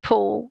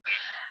people,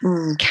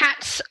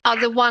 cats are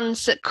the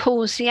ones that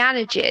cause the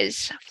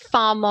allergies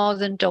far more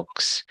than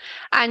dogs.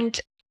 And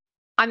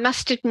I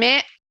must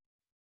admit,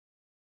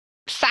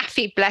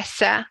 Safi, bless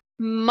her,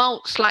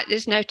 molts like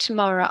there's no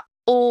tomorrow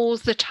all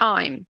the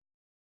time.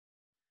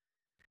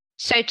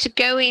 So to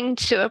go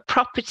into a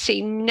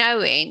property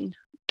knowing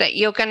that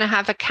you're going to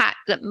have a cat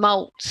that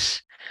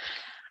molts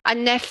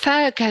and their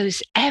fur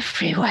goes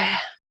everywhere.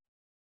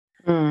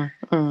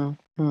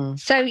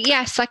 So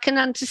yes, I can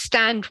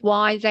understand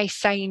why they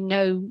say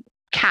no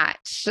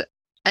cats,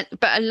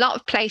 but a lot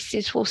of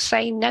places will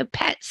say no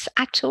pets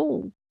at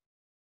all.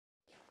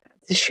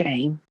 That's a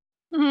shame.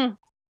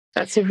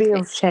 That's a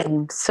real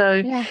shame. So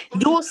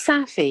your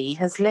Safi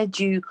has led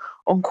you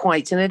on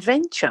quite an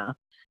adventure.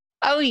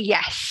 Oh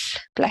yes,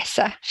 bless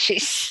her. She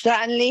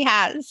certainly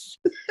has.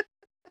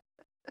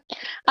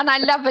 And I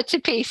love her to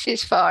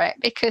pieces for it,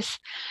 because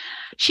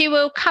she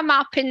will come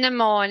up in the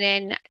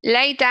morning,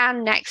 lay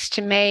down next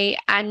to me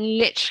and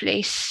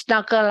literally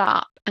snuggle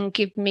up and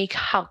give me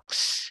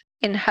hugs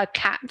in her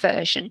cat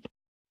version.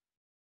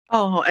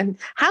 Oh, and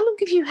how long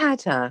have you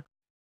had her?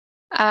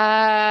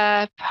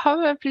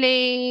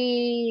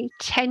 Probably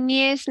 10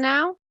 years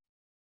now.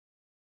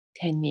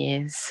 10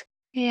 years.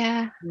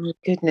 Yeah. Oh, my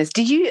goodness.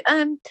 Did you,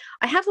 I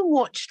haven't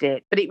watched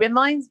it, but it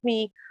reminds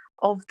me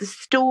of the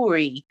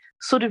story,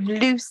 sort of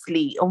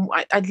loosely.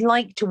 I'd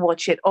like to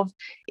watch it.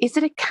 Is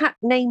it a cat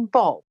named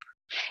Bob?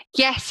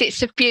 Yes,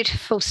 it's a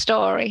beautiful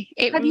story.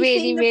 It have you really,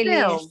 seen the really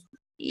film?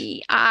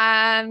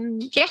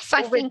 is. Yes,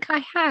 I think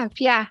I have.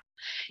 Yeah.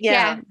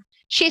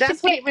 She's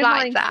That's a bit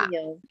like that.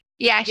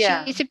 Yeah,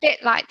 she's a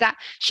bit like that.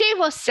 She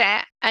will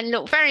sit and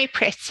look very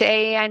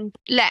pretty and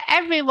let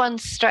everyone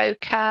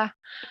stroke her,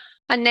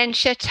 and then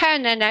she'll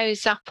turn her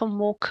nose up and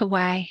walk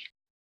away.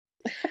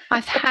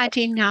 I've had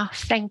enough,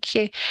 thank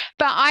you.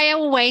 But I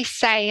always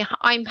say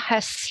I'm her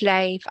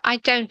slave. I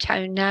don't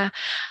own her.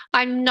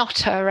 I'm not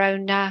her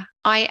owner.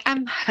 I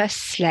am her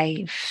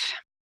slave.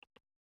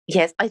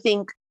 Yes, I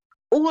think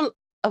all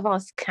of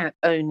us cat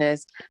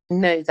owners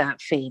know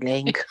that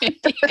feeling.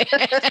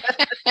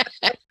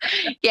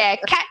 Yeah,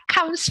 cat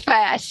comes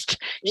first.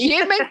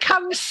 Human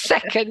comes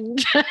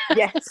second.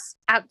 Yes,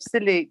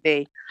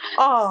 absolutely.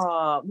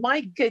 Oh,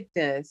 my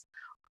goodness.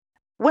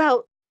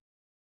 Well,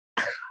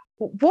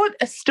 what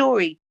a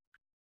story.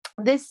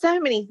 There's so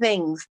many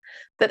things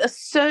that are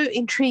so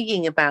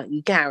intriguing about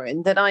you,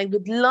 Karen, that I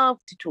would love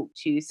to talk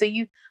to you. So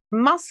you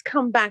must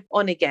come back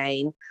on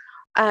again.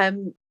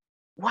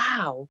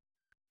 Wow.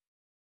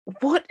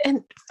 What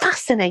a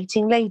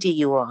fascinating lady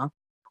you are.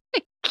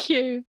 Thank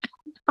you.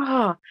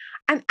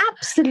 An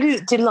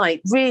absolute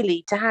delight,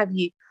 really, to have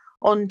you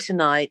on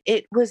tonight.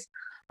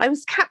 I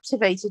was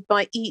captivated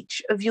by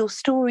each of your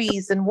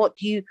stories and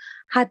what you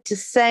had to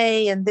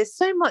say. And there's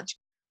so much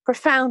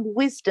profound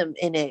wisdom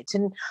in it.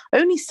 And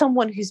only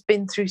someone who's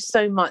been through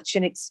so much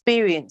and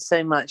experienced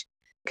so much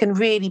can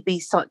really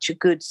be such a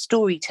good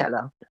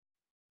storyteller.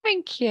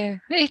 Thank you.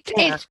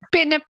 It's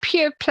been a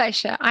pure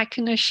pleasure, I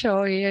can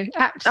assure you.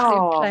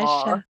 Absolute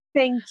pleasure.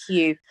 Thank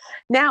you.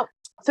 Now,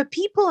 for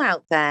people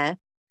out there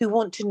who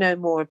want to know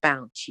more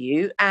about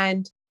you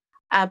and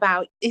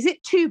about, is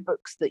it 2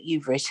 books that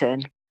you've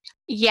written?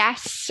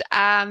 Yes,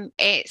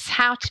 it's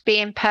How to Be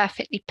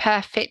Imperfectly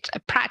Perfect, a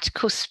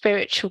practical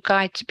spiritual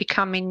guide to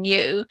becoming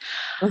you.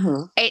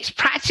 It's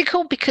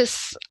practical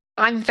because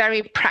I'm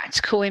very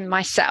practical in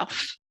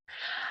myself,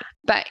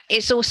 but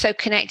it's also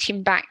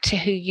connecting back to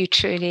who you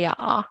truly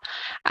are.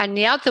 And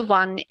the other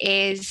one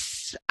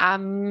is,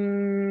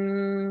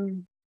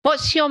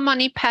 what's your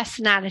money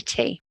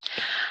personality?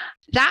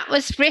 That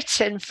was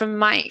written from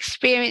my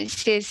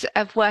experiences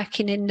of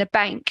working in the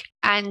bank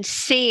and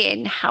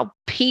seeing how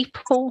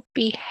people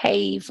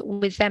behave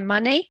with their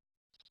money.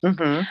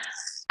 Mm-hmm.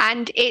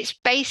 And it's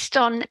based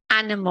on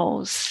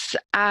animals,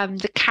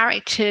 the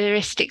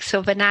characteristics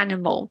of an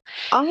animal.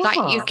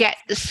 Like you get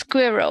the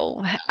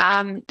squirrel.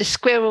 The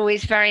squirrel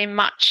is very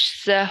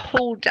much the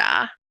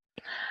hoarder,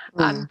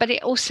 but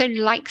it also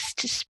likes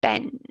to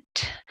spend.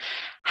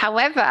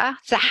 However,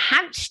 the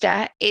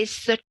hamster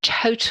is the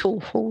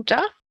total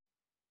hoarder.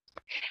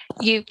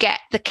 You get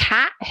the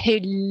cat who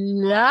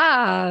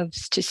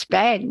loves to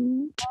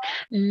spend,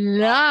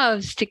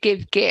 loves to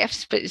give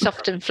gifts, but is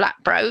often flat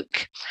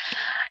broke.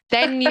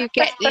 Then you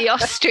get the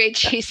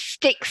ostrich who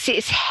sticks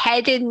its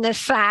head in the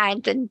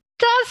sand and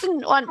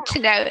doesn't want to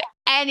know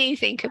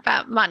anything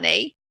about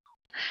money.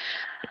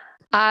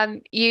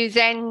 You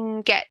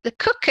then get the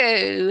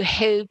cuckoo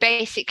who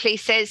basically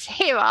says,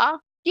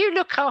 you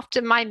look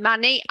after my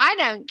money. I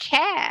don't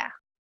care.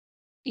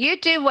 You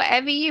do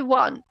whatever you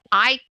want.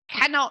 I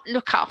cannot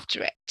look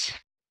after it.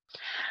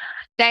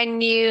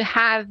 Then you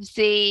have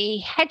the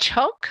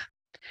hedgehog,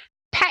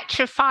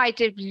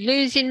 petrified of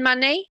losing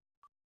money.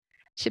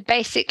 So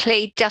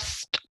basically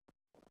just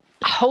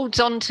holds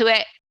on to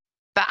it,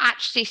 but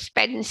actually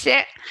spends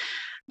it,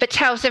 but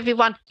tells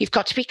everyone, you've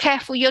got to be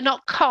careful, you're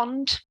not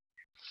conned.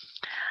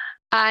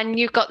 And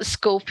you've got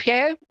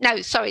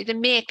the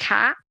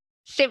meerkat,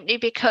 simply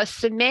because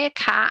the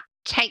meerkat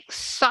takes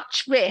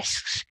such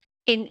risks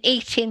in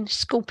eating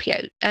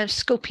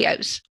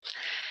Scorpios.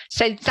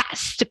 So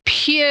that's the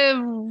pure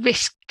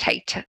risk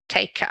taker.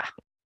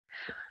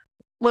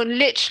 Will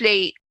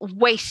literally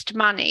waste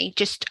money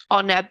just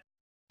on a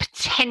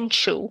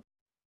potential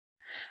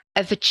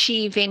of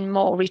achieving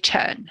more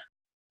return,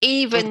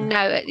 even though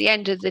at the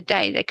end of the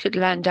day they could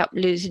end up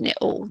losing it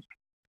all.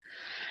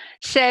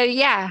 So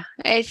yeah,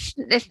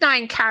 there's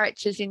 9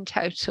 characters in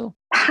total.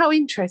 How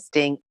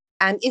interesting.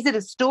 And is it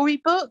a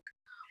storybook?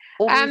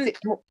 Or is it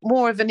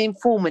more of an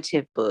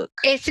informative book?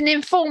 It's an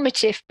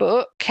informative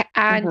book,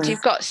 and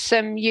you've got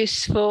some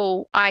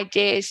useful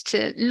ideas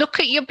to look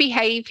at your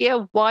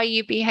behaviour, why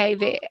you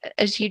behave it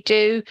as you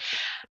do,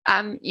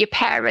 your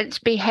parents'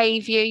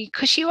 behaviour,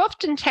 because you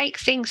often take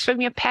things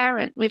from your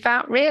parent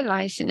without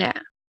realising it.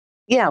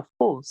 Yeah, of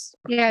course.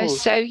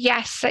 So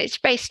yes, it's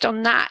based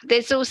on that.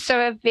 There's also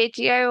a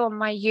video on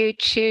my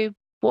YouTube,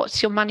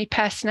 What's Your Money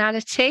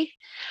Personality?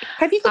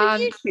 Have you got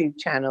a YouTube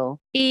channel?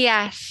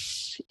 Yes.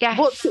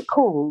 What's it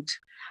called?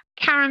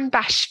 Karen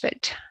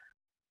Bashford.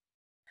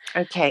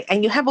 Okay,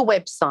 and you have a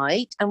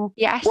website. And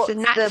yes,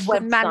 and that's the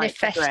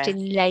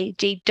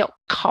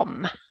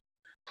manifestinglady.com.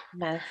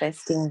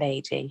 Manifesting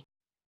Lady.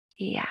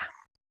 Yeah.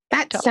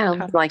 That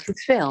sounds like a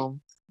film,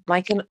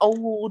 like an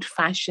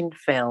old-fashioned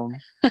film.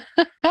 It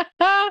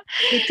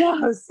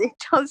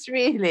does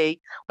really.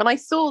 When I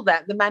saw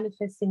that, the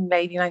Manifesting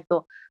Lady, and I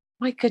thought,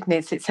 my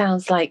goodness, it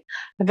sounds like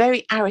a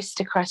very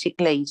aristocratic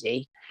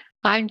lady.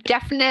 I'm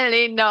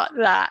definitely not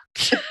that.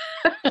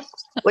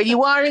 Well,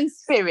 you are in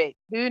spirit.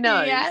 Who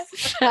knows?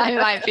 Yes, I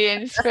might be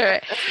in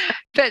spirit.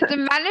 But the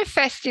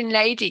Manifesting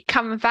Lady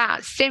come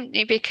about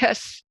simply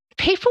because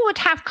people would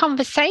have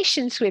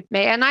conversations with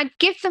me and I'd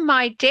give them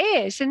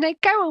ideas and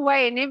they'd go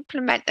away and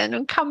implement them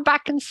and come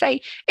back and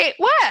say, it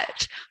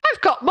worked.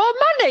 I've got more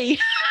money.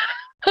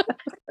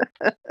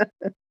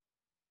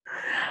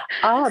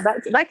 Oh,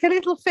 that's like a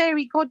little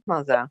fairy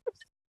godmother.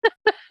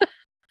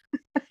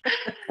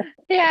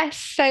 Yes,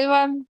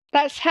 so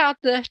that's how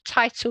the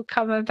title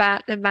come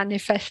about, the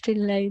Manifesting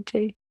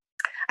Lady.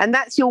 And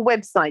that's your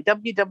website,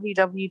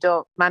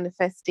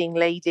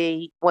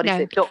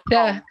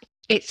 www.manifestinglady.com.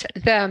 It's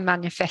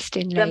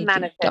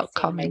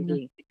themanifestinglady.com.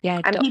 And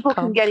people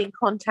can get in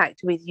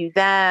contact with you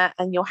there,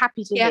 and you're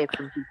happy to hear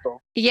from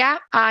people. Yeah,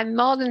 I'm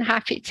more than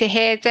happy to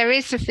hear. There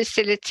is a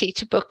facility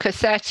to book a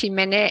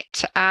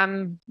 30-minute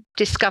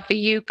Discover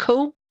You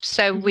call,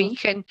 so we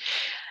can.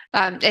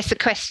 There's a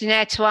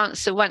questionnaire to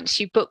answer once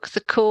you book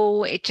the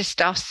call. It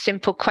just asks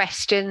simple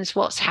questions,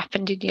 what's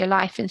happened in your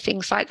life and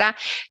things like that,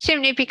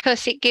 simply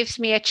because it gives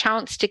me a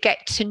chance to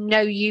get to know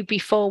you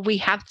before we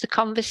have the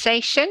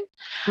conversation.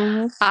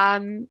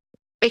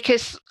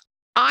 Because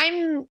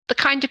I'm the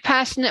kind of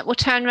person that will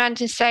turn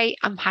around and say,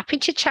 I'm happy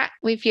to chat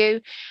with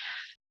you,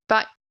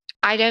 but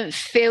I don't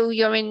feel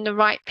you're in the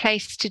right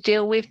place to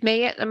deal with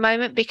me at the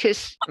moment,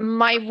 because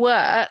my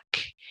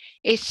work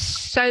is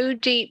so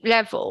deep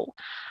level.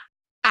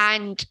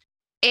 And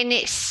in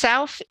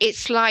itself,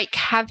 it's like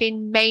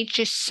having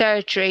major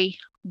surgery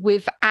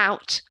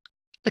without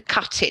the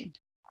cutting.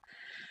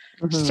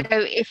 So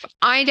if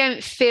I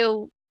don't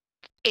feel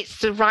it's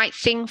the right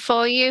thing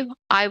for you,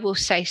 I will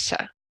say so.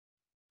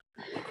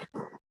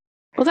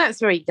 Well,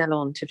 that's very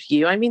gallant of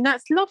you. I mean,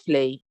 that's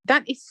lovely.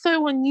 That is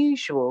so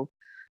unusual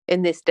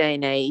in this day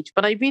and age,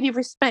 but I really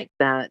respect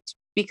that,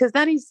 because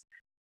that is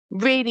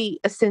really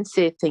a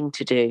sincere thing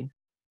to do.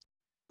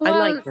 Well,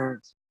 I like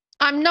that.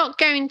 I'm not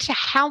going to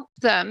help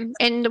them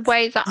in the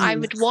way that I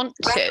would want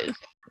to.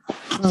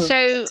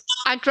 So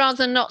I'd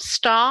rather not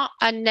start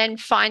and then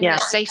find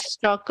that they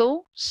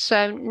struggle.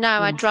 So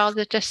no, I'd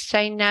rather just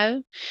say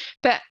no.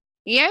 But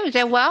Yeah,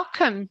 they're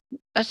welcome.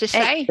 As I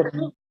say,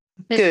 Excellent.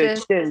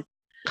 there's a Good.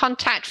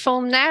 contact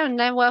form there, and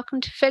they're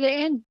welcome to fill it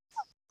in.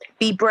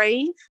 Be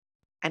brave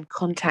and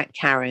contact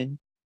Karen.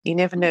 You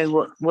never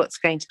know what's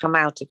going to come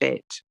out of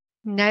it.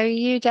 No,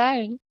 you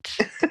don't.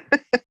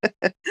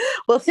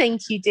 Well,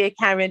 thank you, dear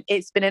Karen.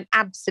 It's been an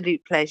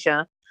absolute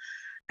pleasure.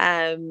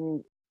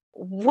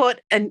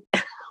 What a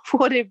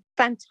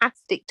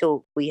fantastic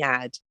talk we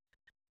had.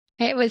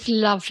 It was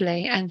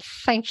lovely, and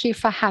thank you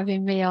for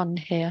having me on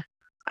here.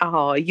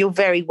 Oh, you're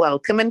very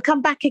welcome, and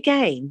come back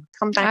again.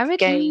 Come back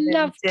again. I would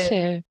love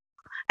to.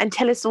 And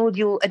tell us all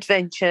your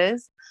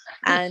adventures.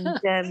 And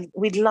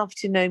we'd love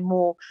to know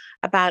more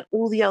about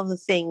all the other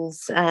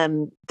things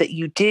that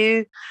you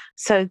do.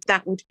 So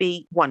that would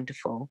be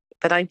wonderful.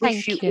 But I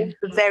wish you all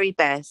the very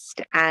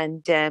best,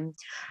 and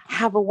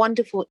have a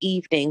wonderful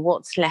evening,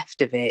 what's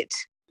left of it.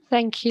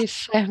 Thank you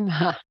so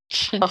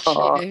much.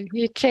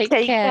 You take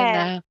care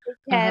now. Take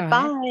care. Right.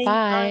 Bye.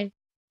 Bye.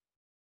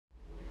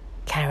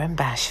 Karen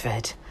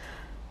Bashford.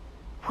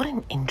 What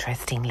an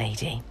interesting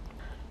lady.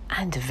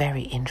 And a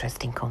very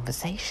interesting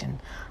conversation,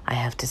 I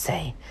have to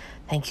say.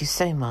 Thank you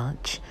so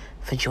much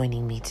for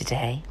joining me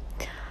today.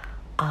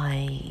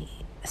 I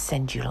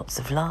send you lots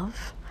of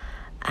love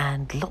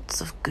and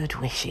lots of good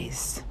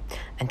wishes.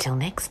 Until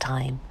next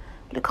time,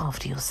 look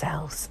after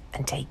yourselves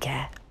and take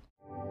care.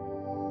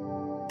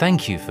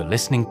 Thank you for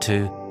listening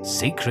to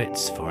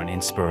Secrets for an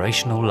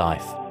Inspirational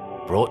Life,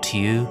 brought to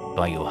you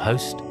by your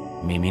host,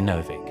 Mimi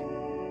Novick.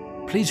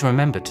 Please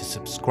remember to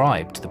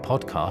subscribe to the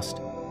podcast,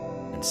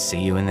 and see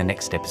you in the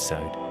next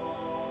episode.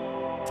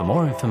 For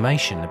more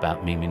information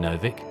about Mimi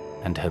Novick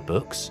and her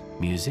books,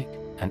 music,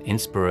 and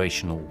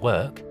inspirational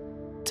work,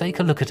 take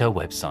a look at her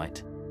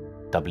website,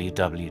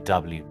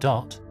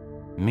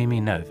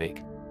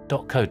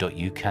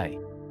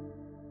 www.miminovick.co.uk.